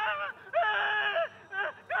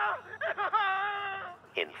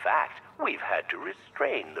 In fact, we've had to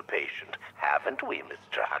restrain the patient, haven't we,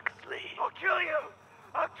 Mr. Huxley? I'll kill you.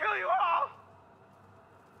 I'll kill you all.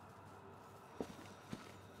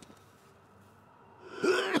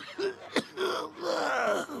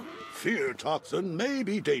 Fear toxin may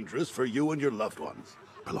be dangerous for you and your loved ones.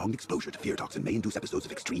 Prolonged exposure to fear toxin may induce episodes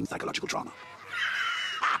of extreme psychological trauma.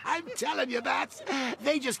 I'm telling you, Bats,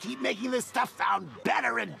 they just keep making this stuff sound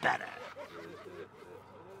better and better.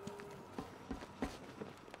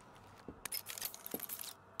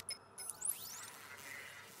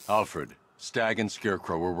 Alfred, Stag and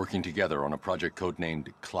Scarecrow were working together on a project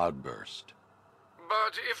codenamed Cloudburst.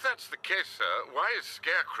 But if that's the case, sir, why is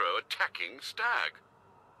Scarecrow attacking Stag?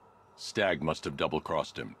 Stag must have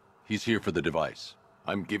double-crossed him. He's here for the device.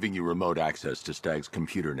 I'm giving you remote access to Stag's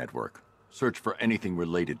computer network. Search for anything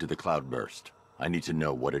related to the Cloudburst. I need to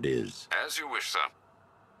know what it is. As you wish, sir.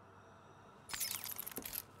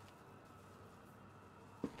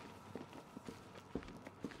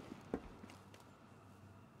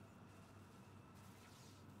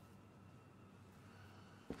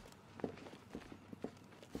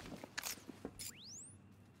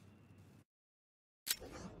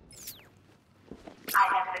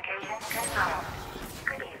 Identification confirmed.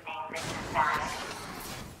 Good evening, Mr. Stag.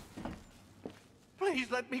 Please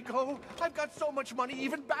let me go. I've got so much money,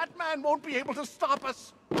 even Batman won't be able to stop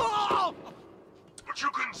us. Oh! But you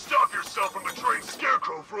couldn't stop yourself from betraying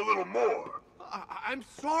Scarecrow for a little more. I'm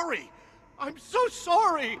sorry. I'm so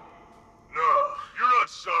sorry. No, you're not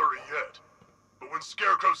sorry yet. But when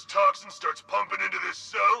Scarecrow's toxin starts pumping into this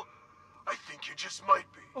cell, I think you just might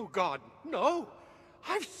be. Oh, God, no.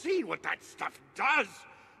 I've seen what that stuff does.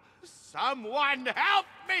 Someone help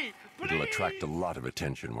me, please! It'll attract a lot of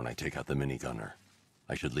attention when I take out the minigunner.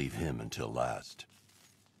 I should leave him until last.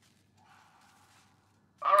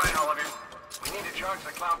 All right, all of you. We need to charge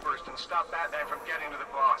the cloudburst and stop Batman from getting to the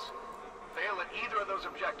boss. Fail at either of those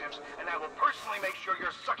objectives, and I will personally make sure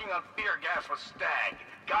you're sucking on fear gas with Stag.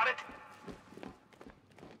 Got it?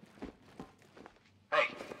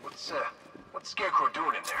 Hey, what's Scarecrow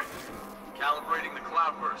doing in there? Calibrating the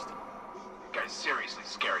cloudburst. That guy's seriously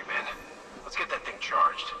scary, man. Let's get that thing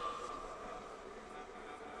charged.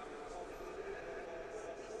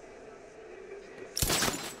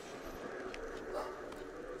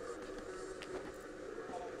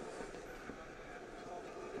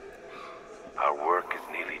 Our work is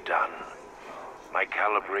nearly done. My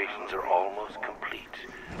calibrations are almost complete,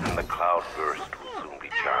 and the cloudburst will soon be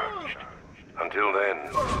charged. Until then,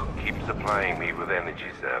 keep supplying me with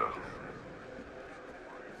energy cells.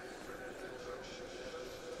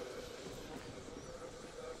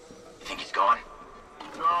 You think he's gone?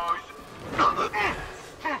 No,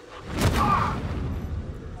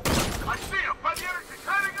 I see him! By the energy's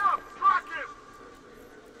heading up! Track him!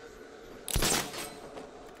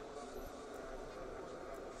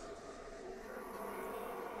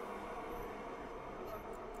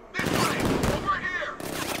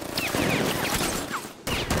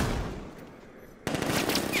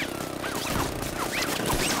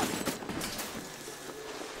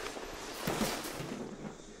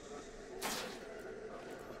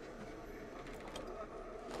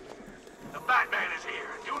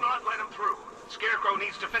 Scarecrow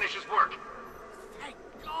needs to finish his work. Thank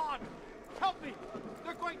God! Help me!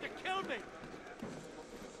 They're going to kill me!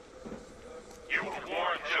 You were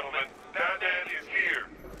warned, gentlemen. Batman is here.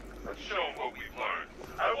 Let's show him what we've learned.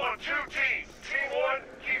 I want 2 teams. Team 1,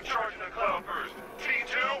 keep charging the cloudburst. Team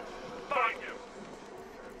 2, find him.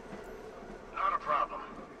 Not a problem.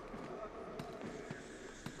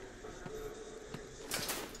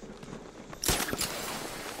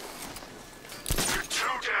 You're 2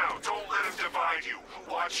 down. Don't let him divide you.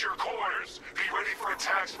 Watch your corners. Be ready for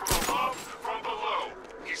attacks from above, from below.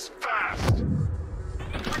 He's fast.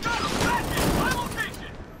 I got him! Batman! My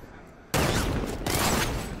location!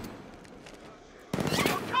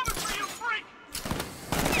 I'm coming for you, freak!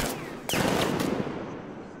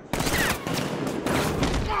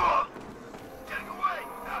 Getting away!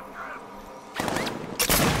 After him!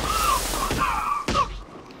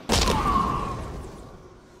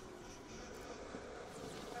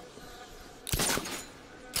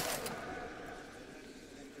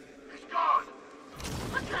 He's gone!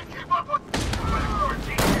 I can't keep up with...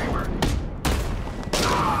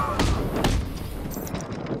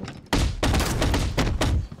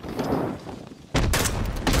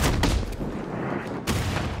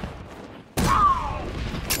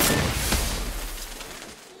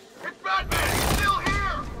 It's Batman! He's still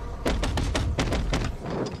here!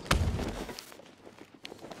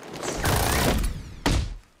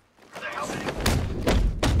 Where the hell is he?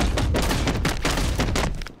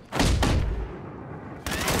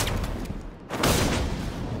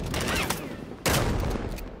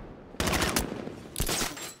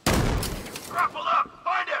 Grapple up!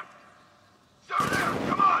 Find him! He's over there!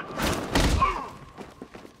 Come on!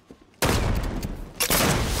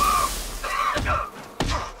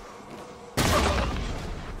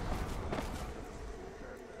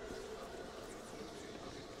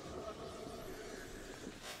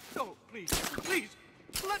 No, please, please,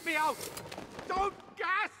 let me out! Don't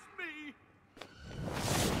gas me!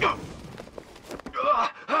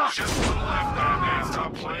 Just a little left, Batman.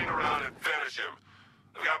 Stop playing around and finish him.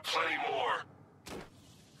 I've got plenty more.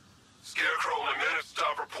 Scarecrow and the men have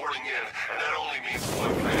stopped reporting in, and that only means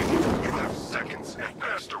one thing. You have seconds at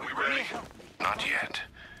best. Are we ready? Not yet.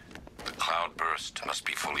 The cloudburst must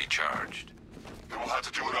be fully charged. Then we'll have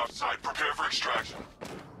to do it offsite. Prepare for extraction.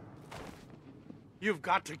 You've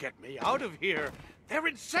got to get me out of here. They're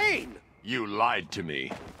insane! You lied to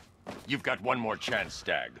me. You've got one more chance,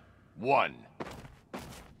 Stag. One.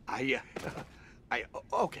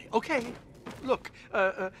 Okay. Look,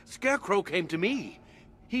 Scarecrow came to me.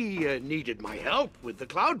 He needed my help with the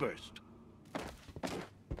cloudburst.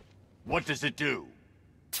 What does it do?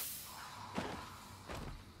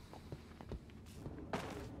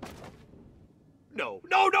 No!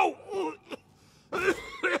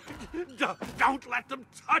 Don't let them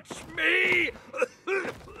touch me!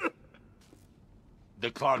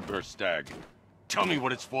 The cloudburst, Stag. Tell me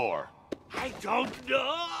what it's for. I don't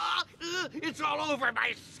know! It's all over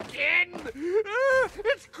my skin!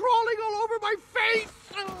 It's crawling all over my face!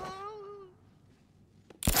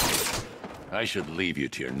 I should leave you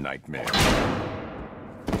to your nightmare.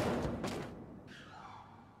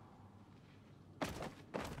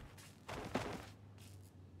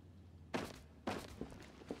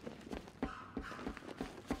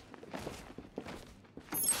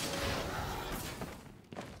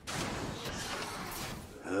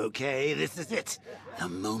 okay? This is it. The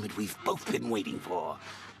moment we've both been waiting for.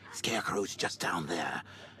 Scarecrow's just down there.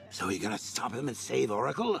 So are you gonna stop him and save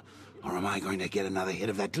Oracle? Or am I going to get another hit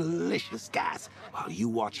of that delicious gas while you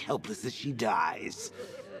watch helpless as she dies?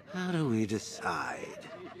 How do we decide?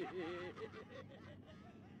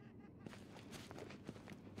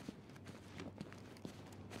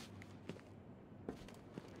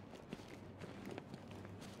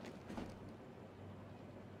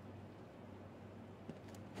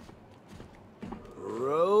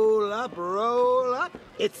 Roll up, roll up.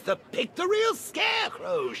 It's the Pick the Real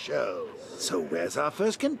Scarecrow show. So where's our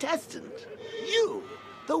first contestant? You,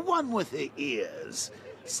 the one with the ears.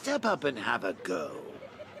 Step up and have a go.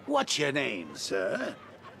 What's your name, sir?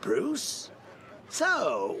 Bruce?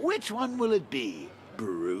 So, which one will it be,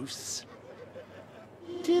 Bruce?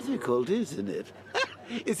 Difficult, isn't it?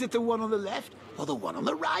 Is it the one on the left or the one on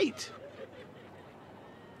the right?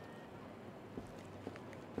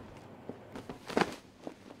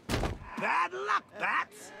 Bad luck,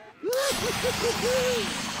 Bats!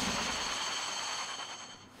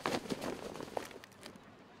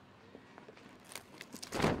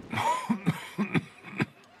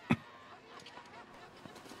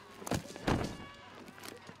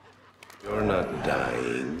 You're not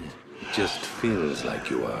dying. It just feels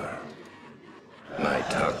like you are. My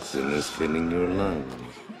toxin is filling your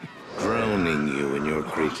lungs, drowning you in your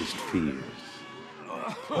greatest fears.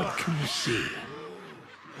 What can you see?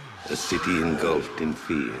 A city engulfed in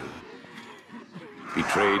fear.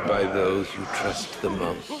 Betrayed by those you trust the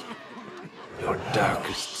most. Your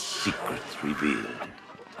darkest secrets revealed.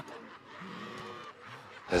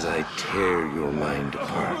 As I tear your mind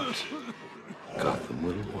apart, Gotham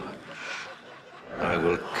will watch. I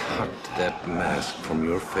will cut that mask from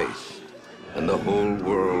your face, and the whole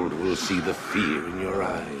world will see the fear in your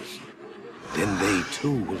eyes. Then they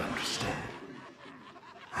too will understand.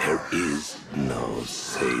 There is no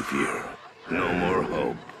savior, no more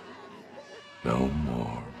hope, no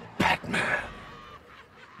more Batman.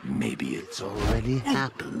 Maybe it's already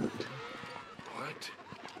happened. What?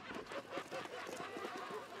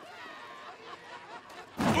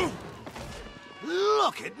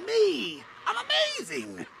 Look at me! I'm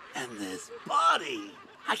amazing! And this body!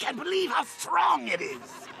 I can't believe how strong it is!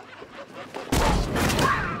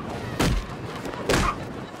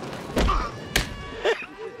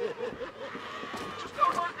 Just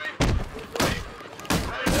don't hurt me!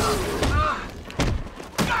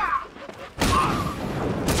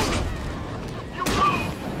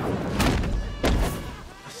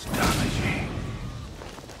 Astonishing.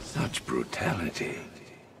 Such brutality.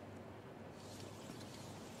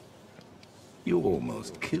 You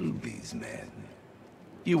almost killed these men.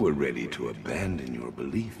 You were ready to abandon your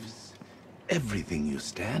beliefs, everything you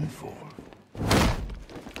stand for.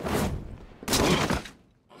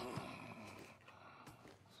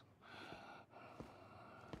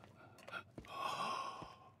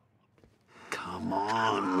 Come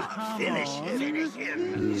on, finish him. Finish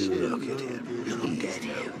him. Look at him. Look at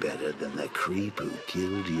him. Better than the creep who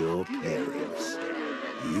killed your parents.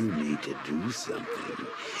 You need to do something.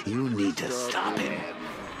 You need to stop him.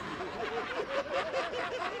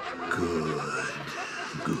 Good.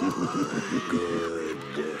 Good.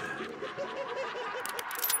 Good.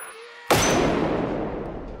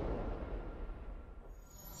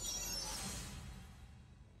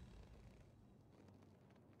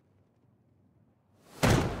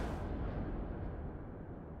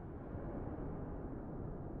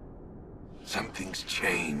 Something's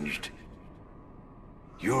changed.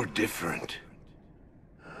 You're different.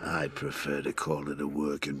 I'd prefer to call it a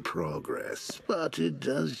work in progress, but it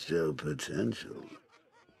does show potential.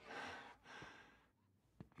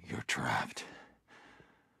 You're trapped.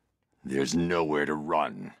 There's nowhere to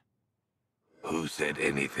run. Who said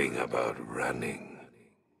anything about running?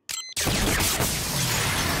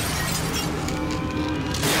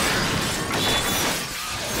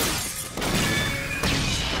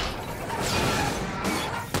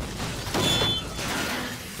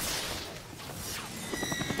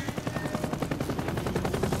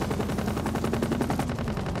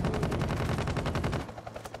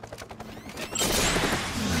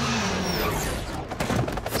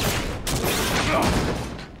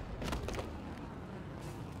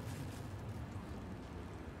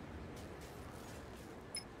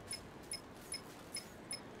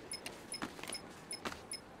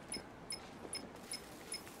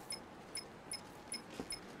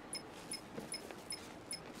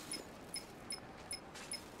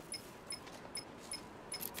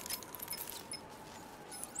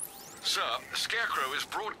 Sir, Scarecrow is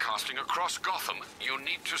broadcasting across Gotham. You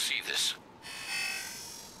need to see this.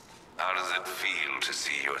 How does it feel to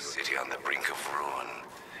see your city on the brink of ruin?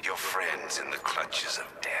 Your friends in the clutches of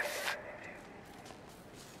death?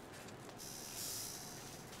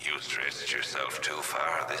 You stretched yourself too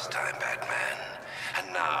far this time, Batman.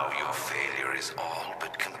 And now your failure is all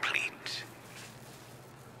but complete.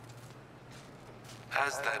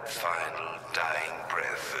 As that final dying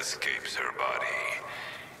breath escapes her body,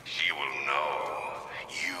 she will know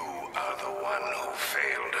you are the one who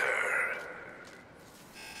failed her.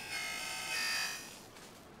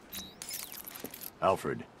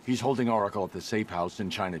 Alfred, he's holding Oracle at the safe house in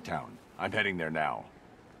Chinatown. I'm heading there now.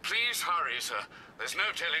 Please hurry, sir. There's no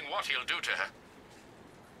telling what he'll do to her.